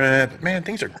different. But man,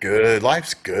 things are good.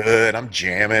 Life's good. I'm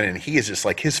jamming, and he is just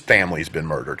like, his family's been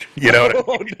murdered. You know what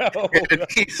I mean? Oh no! And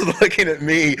he's looking at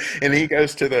me, and he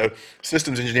goes to the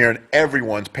systems engineer, and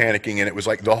everyone's panicking, and it was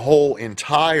like the whole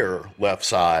entire left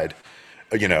side,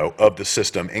 of the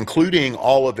system, including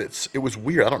all of it was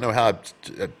weird. I don't know how,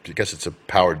 I guess it's a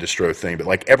power distro thing, but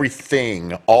like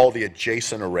everything, all the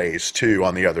adjacent arrays too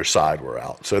on the other side were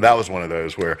out. So that was one of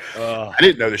those where I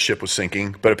didn't know the ship was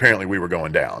sinking, but apparently we were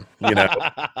going down, but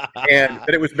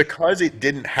it was because it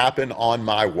didn't happen on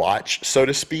my watch, so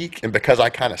to speak. And because I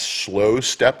kind of slow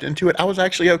stepped into it, I was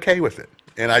actually okay with it.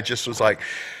 And I just was like,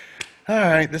 all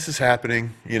right, this is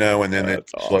happening, and then it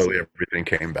slowly everything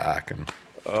came back. And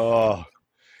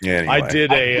yeah, anyway.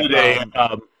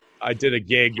 I did a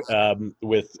gig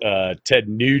with Ted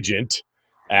Nugent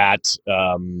at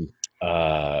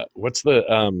what's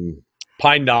the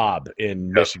Pine Knob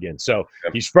in Michigan. So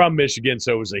he's from Michigan,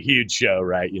 so it was a huge show,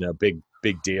 right?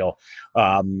 Big deal.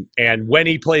 And when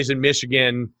he plays in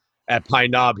Michigan at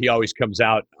Pine Knob, he always comes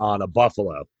out on a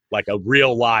buffalo, like a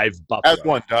real live buffalo. As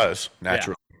one does,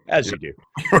 naturally. Yeah, as you do.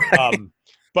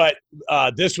 But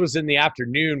this was in the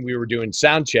afternoon. We were doing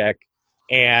sound check.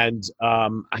 And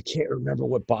I can't remember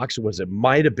what box it was. It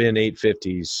might have been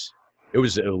 850s. It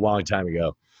was a long time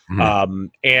ago. Mm-hmm.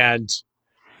 And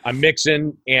I'm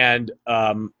mixing, and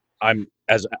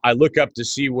as I look up to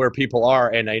see where people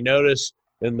are, and I notice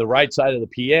in the right side of the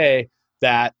PA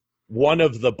that one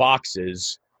of the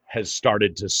boxes has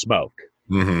started to smoke.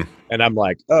 Mm-hmm. And I'm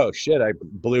like, oh shit, I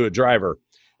blew a driver.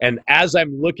 And as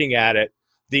I'm looking at it,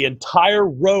 the entire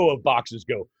row of boxes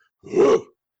go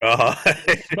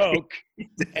smoke,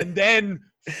 and then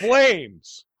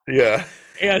flames. Yeah.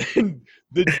 And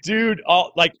the dude,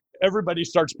 everybody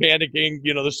starts panicking.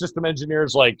 The system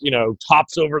engineer's like,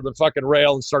 tops over the fucking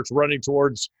rail and starts running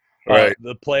towards Right.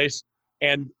 the place.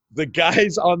 And the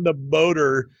guy's on the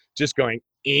motor just going,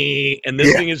 and this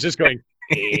Yeah. thing is just going,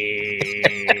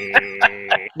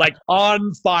 like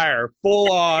on fire,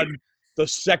 full on. The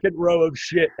second row of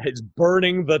shit is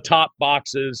burning the top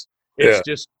boxes. It's Yeah.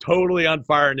 just totally on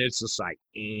fire, and it's just like,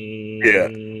 Yeah.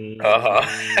 Uh-huh.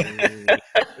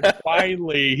 and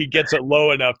finally he gets it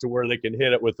low enough to where they can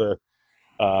hit it with a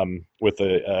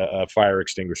fire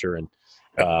extinguisher. And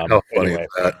How funny anyway, is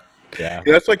that? yeah.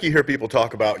 That's like you hear people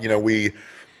talk about,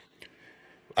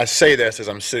 I say this as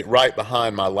I'm sitting right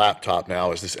behind my laptop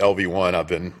now is this LV1 I've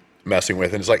been messing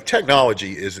with. And it's like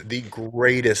technology is the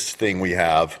greatest thing we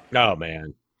have Oh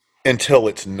man. until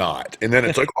it's not. And then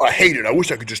it's like, oh, I hate it. I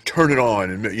wish I could just turn it on.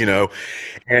 And people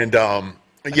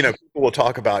will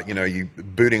talk about, you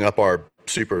booting up our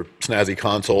super snazzy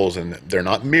consoles and they're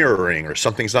not mirroring or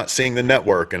something's not seeing the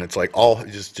network. And it's like all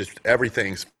just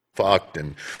everything's fucked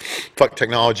and fuck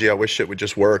technology. I wish it would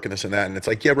just work and this and that. And it's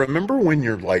like, yeah, remember when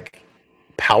you're like,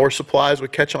 power supplies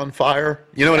would catch on fire?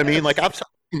 You know what I mean? Like I've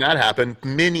seen that happen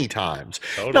many times.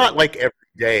 Totally. Not like every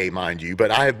day, mind you, but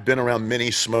I have been around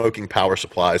many smoking power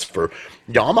supplies for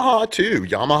Yamaha too.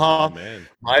 Yamaha,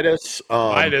 Midas.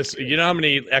 Midas. You know how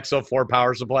many XL4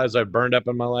 power supplies I've burned up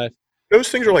in my life? Those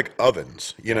things are like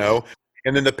ovens,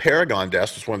 And then the Paragon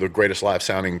desk was one of the greatest live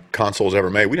sounding consoles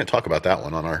ever made. We didn't talk about that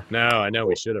one on our. No, I know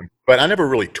we should have. But I never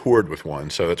really toured with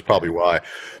one, so that's probably why.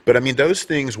 But I mean, those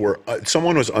things were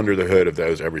someone was under the hood of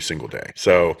those every single day.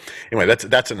 So anyway,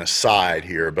 that's an aside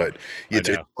here, but it's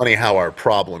funny how our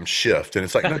problems shift, and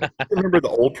it's like, no, do you remember the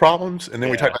old problems, and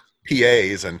then we talk about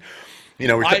PAs, and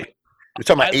we're talking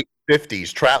about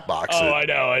 850s trap boxes. Oh, I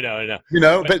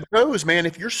know. But those, man,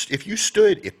 if you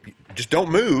just don't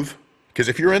move. Because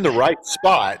if you're in the right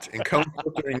spot and cone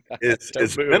filtering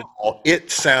is minimal, it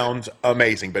sounds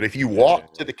amazing. But if you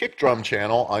walk to the kick drum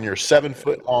channel on your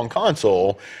 7-foot long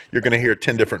console, you're going to hear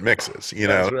 10 different mixes.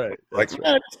 That's right. Just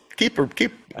keep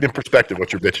in perspective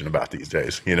what you're bitching about these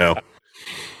days.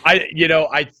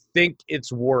 I think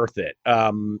it's worth it.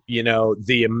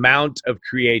 The amount of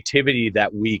creativity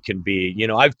that we can be.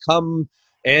 I've come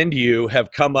and you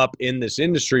have come up in this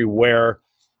industry where.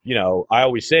 I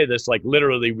always say this, like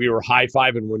literally we were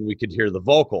high-fiving when we could hear the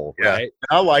vocal, right?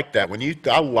 I like that.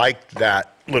 I like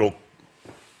that little,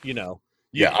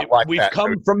 we've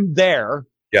come from there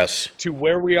to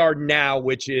where we are now,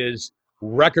 which is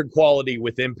record quality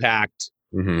with impact.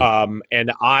 Mm-hmm.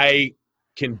 And I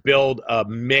can build a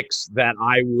mix that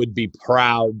I would be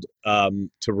proud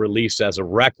to release as a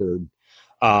record.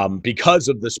 Because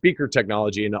of the speaker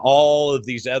technology and all of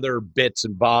these other bits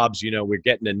and bobs, we're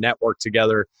getting a network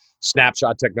together,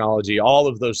 snapshot technology, all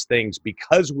of those things.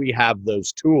 Because we have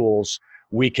those tools,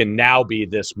 we can now be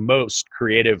this most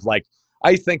creative. Like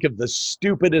I think of the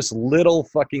stupidest little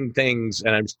fucking things,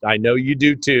 and I know you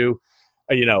do too.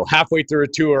 Halfway through a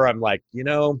tour, I'm like,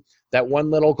 that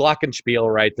one little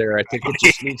glockenspiel right there. I think it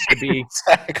just needs to be.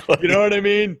 Exactly. You know what I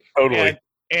mean? Totally.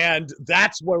 And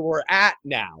that's where we're at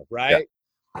now, right?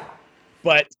 Yeah.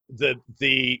 But the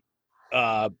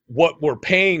what we're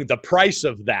paying, the price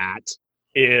of that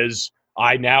is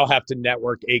I now have to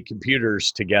network 8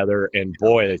 computers together, and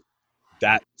boy,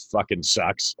 that fucking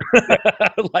sucks.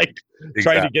 Like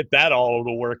trying to get that all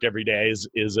to work every day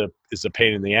is a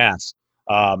pain in the ass.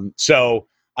 So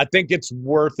I think it's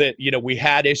worth it. We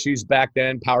had issues back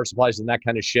then, power supplies and that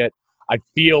kind of shit. I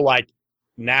feel like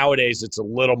nowadays it's a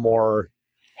little more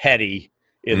heady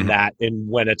in that, and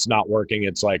when it's not working,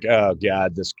 it's like, oh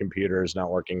god, this computer is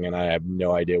not working and I have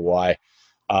no idea why.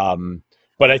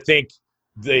 But I think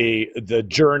the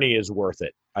journey is worth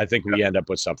it. I think we end up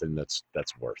with something that's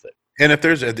worth it. And if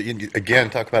there's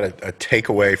again, talk about a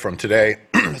takeaway from today,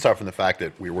 aside from the fact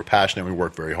that we were passionate, we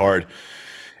worked very hard,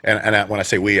 and when I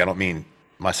say we, I don't mean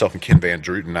myself and Ken Van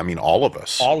Druten, I mean all of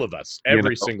us,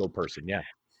 every single person. Yeah.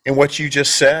 And what you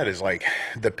just said is like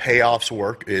the payoffs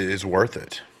work is worth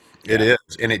it. It is.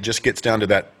 And it just gets down to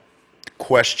that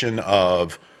question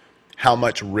of how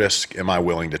much risk am I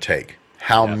willing to take?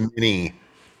 How many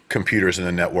computers in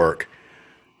the network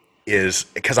is,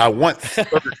 because I want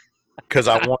to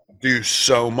do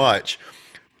so much,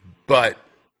 but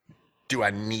do I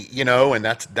need, and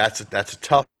that's a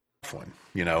tough one,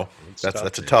 that's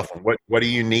a tough one. What do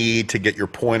you need to get your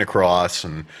point across?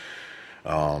 And,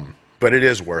 but it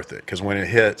is worth it, because when it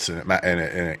hits and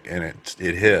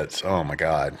it hits, oh my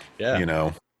god,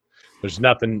 there's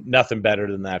nothing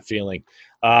better than that feeling.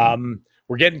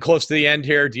 We're getting close to the end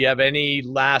here. Do you have any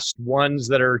last ones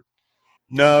that are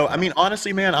No, I mean,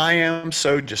 honestly, man, I am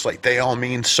so just like they all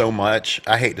mean so much.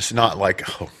 I hate this, not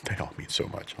like, oh, they all mean so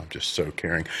much. I'm just so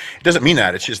caring. It doesn't mean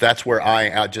that. It's just that's where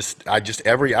I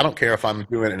don't care if I'm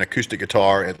doing an acoustic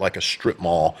guitar at like a strip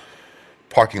mall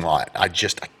parking lot. I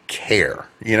care.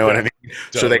 You know what I Yeah, mean?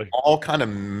 So they totally. all kind of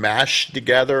mash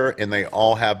together and they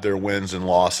all have their wins and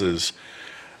losses.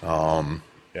 Um,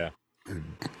 Yeah.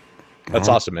 That's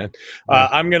well, awesome, man. yeah.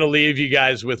 I'm gonna leave you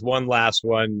guys with one last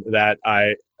one that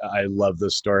I love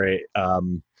this story.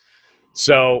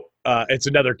 So it's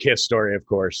another Kiss story, of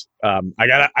course. I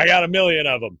got a million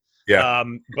of them, Yeah.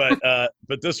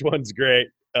 but this one's great.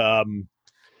 I'm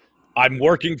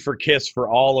working for Kiss for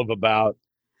all of about,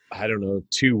 I don't know,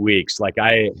 2 weeks. Like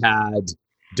I had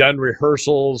done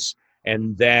rehearsals,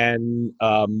 and then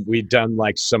we'd done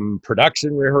like some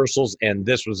production rehearsals, and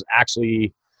this was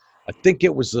actually, I think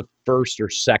it was the first or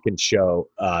second show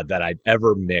that I'd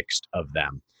ever mixed of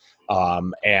them.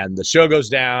 And the show goes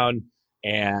down,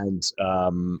 and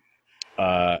I'm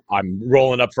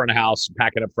rolling up front of house,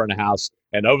 packing up front of house,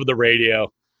 and over the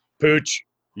radio, Pooch,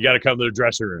 you got to come to the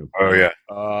dressing room. Oh, I'm yeah.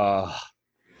 like,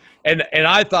 and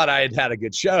I thought I had had a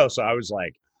good show, so I was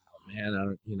like, oh,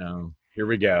 man, here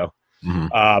we go.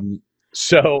 Mhm.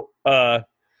 So I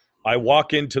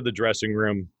walk into the dressing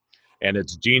room, and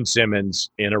it's Gene Simmons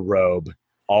in a robe,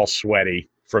 all sweaty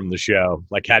from the show,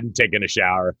 like hadn't taken a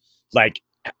shower, like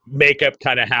makeup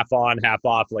kind of half on, half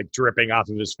off, like dripping off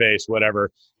of his face,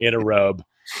 whatever, in a robe.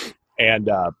 And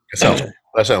That sounds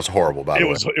that sounds horrible, by the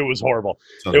way. it was horrible.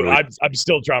 Sounds really I'm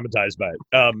still traumatized by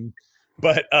it.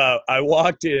 But I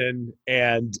walked in,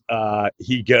 and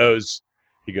he goes,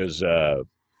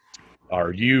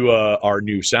 are you our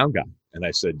new sound guy? And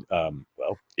I said,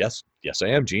 well, yes, I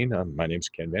am, Gene. My name's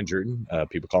Ken Van Druten.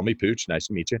 People call me Pooch. Nice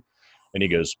to meet you. And he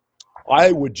goes,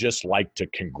 I would just like to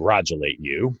congratulate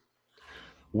you.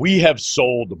 We have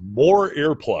sold more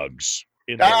earplugs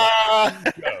in the last ah!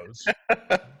 two shows.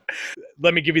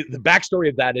 Let me give you the backstory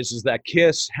of that is that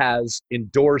Kiss has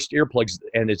endorsed earplugs,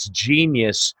 and it's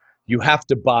genius. You have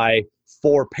to buy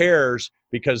 4 pairs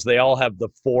because they all have the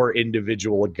 4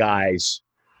 individual guys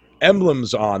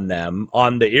emblems on them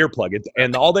on the earplug,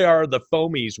 and all they are the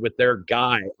foamies with their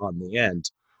guy on the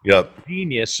end. Yep.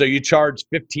 Genius. So you charge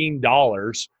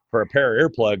 $15 for a pair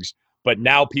of earplugs, but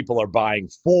now people are buying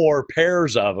 4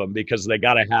 pairs of them because they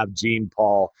got to have Gene,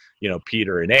 Paul,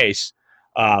 Peter, and Ace.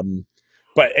 And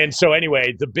so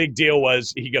anyway, the big deal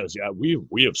was he goes, yeah,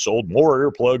 we have sold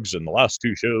more earplugs in the last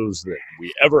 2 shows than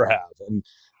we ever have, and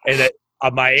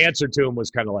my answer to him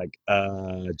was kind of like,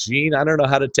 Gene, I don't know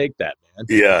how to take that, man.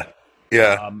 Yeah.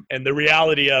 Yeah. And the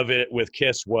reality of it with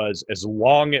Kiss was as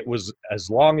long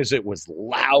as it was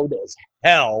loud as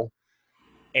hell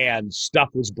and stuff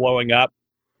was blowing up,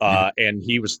 and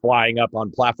he was flying up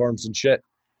on platforms and shit,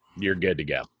 you're good to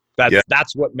go. Yeah.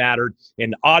 That's what mattered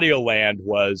in audio land,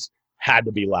 had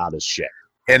to be loud as shit.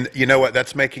 And you know what?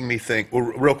 That's making me think. Well,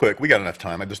 real quick, we got enough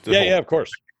time. I just Yeah, of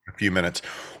course. a few minutes.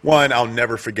 One, I'll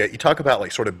never forget. You talk about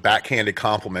like sort of backhanded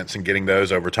compliments and getting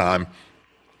those over time.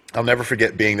 I'll never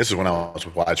forget being. This is when I was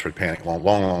with Widespread Panic,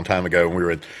 long time ago, and we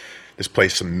were at this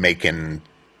place in Macon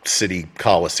City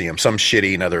Coliseum, some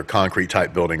shitty another concrete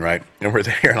type building, right? And we're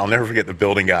there, and I'll never forget the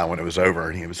building guy when it was over,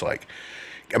 and he was like,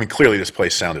 I mean, clearly this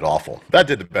place sounded awful. But I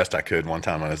did the best I could one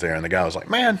time when I was there, and the guy was like,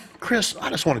 man, Chris, I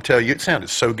just want to tell you, it sounded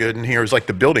so good in here. It was like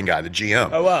the building guy, the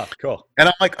GM. Oh, wow, cool. And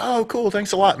I'm like, oh, cool,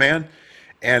 thanks a lot, man.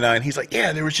 And he's like,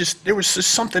 yeah, there was just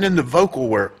something in the vocal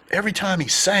where every time he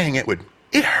sang, it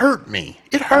hurt me.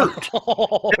 It hurt.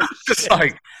 Oh, And I was just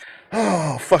like,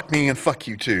 oh, fuck me and fuck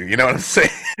you too. You know what I'm saying?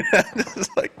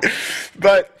 It's like,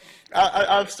 but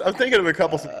I'm thinking of a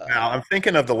couple things now. I'm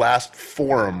thinking of the last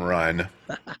Forum run,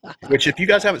 which if you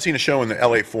guys haven't seen a show in the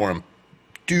LA Forum,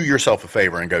 do yourself a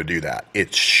favor and go do that.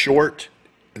 It's short.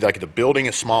 Like the building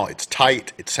is small. It's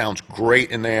tight. It sounds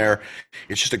great in there.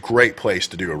 It's just a great place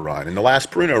to do a run. And the last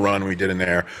Bruno run we did in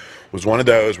there was one of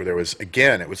those where there was,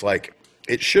 again, it was like,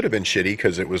 it should have been shitty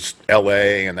because it was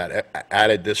LA and that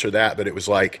added this or that, but it was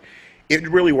like, it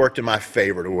really worked in my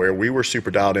favor to where we were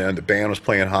super dialed in. The band was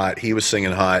playing hot. He was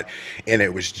singing hot. And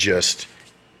it was just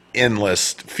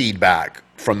endless feedback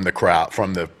from the crowd,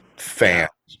 from the fans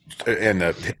and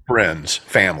the friends,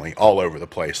 family, all over the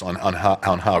place on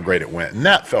how great it went. And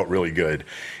that felt really good.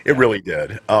 It really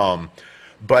did.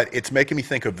 But it's making me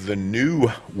think of the new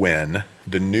win,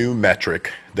 the new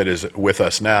metric that is with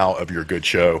us now of your good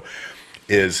show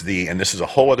is and this is a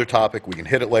whole other topic, we can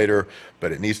hit it later,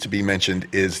 but it needs to be mentioned,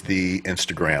 is the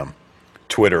Instagram,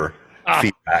 Twitter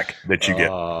feedback that you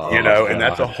get, and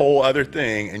that's a whole other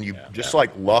thing. And you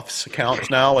like Luff's accounts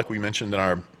now, like we mentioned in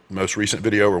our most recent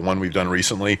video or one we've done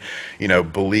recently,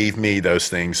 believe me, those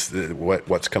things,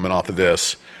 what's coming off of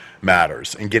this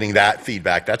matters. And getting that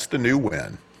feedback, that's the new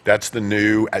win. That's the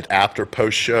new after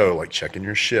post show, like checking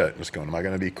your shit, just going, am I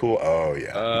going to be cool? Oh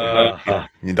yeah.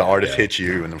 The artist hits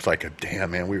you, and it's like, damn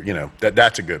man,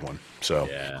 that's a good one. So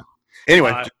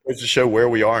anyway, just goes to show where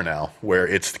we are now, where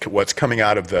it's what's coming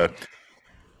out of the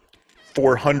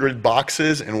 400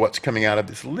 boxes and what's coming out of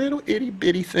this little itty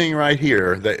bitty thing right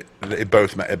here. That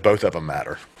both of them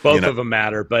matter. Both of them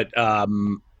matter, but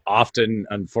often,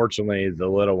 unfortunately, the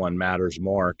little one matters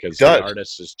more because the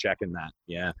artist is checking that.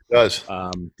 Yeah, it does.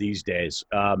 These days.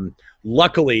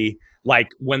 Luckily, like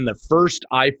when the first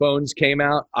iPhones came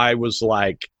out, I was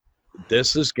like,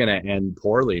 this is going to end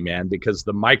poorly, man, because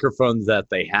the microphones that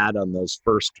they had on those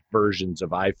first versions of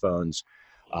iPhones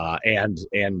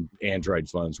and Android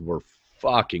phones were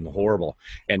fucking horrible.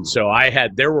 And so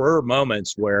there were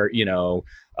moments where,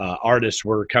 artists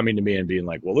were coming to me and being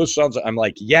like, well, this sounds, I'm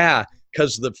like, yeah,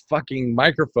 because the fucking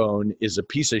microphone is a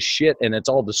piece of shit and it's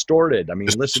all distorted. I mean,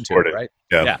 listen to it, right?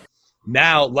 Yeah.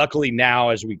 Now, luckily now,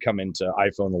 as we come into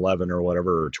iPhone 11 or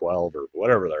whatever, or 12 or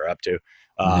whatever they're up to,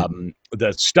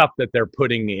 the stuff that they're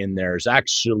putting in there is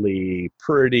actually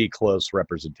pretty close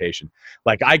representation.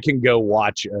 Like I can go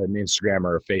watch an Instagram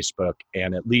or a Facebook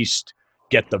and at least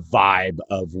get the vibe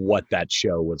of what that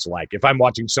show was like. If I'm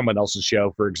watching someone else's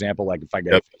show, for example, like if I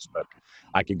go to Facebook,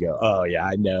 I can go, oh yeah,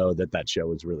 I know that show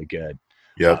was really good.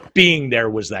 Being there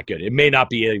was that good. It may not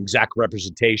be an exact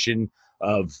representation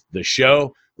of the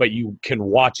show, but you can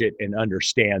watch it and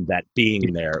understand that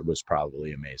being there, it was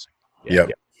probably amazing.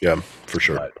 Yeah, for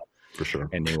sure. For sure.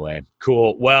 Anyway,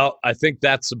 cool. Well, I think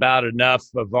that's about enough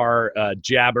of our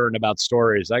jabbering about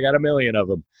stories. I got a million of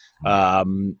them.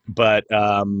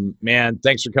 Man,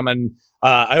 thanks for coming.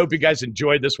 I hope you guys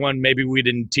enjoyed this one. Maybe we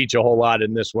didn't teach a whole lot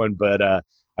in this one, but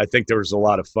I think there was a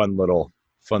lot of fun little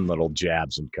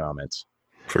jabs and comments.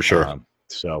 For sure.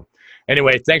 So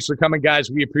anyway, thanks for coming,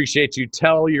 guys. We appreciate you.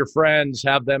 Tell your friends,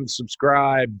 have them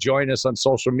subscribe, join us on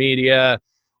social media.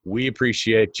 We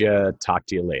appreciate you. Talk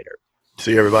to you later.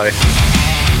 See you, everybody.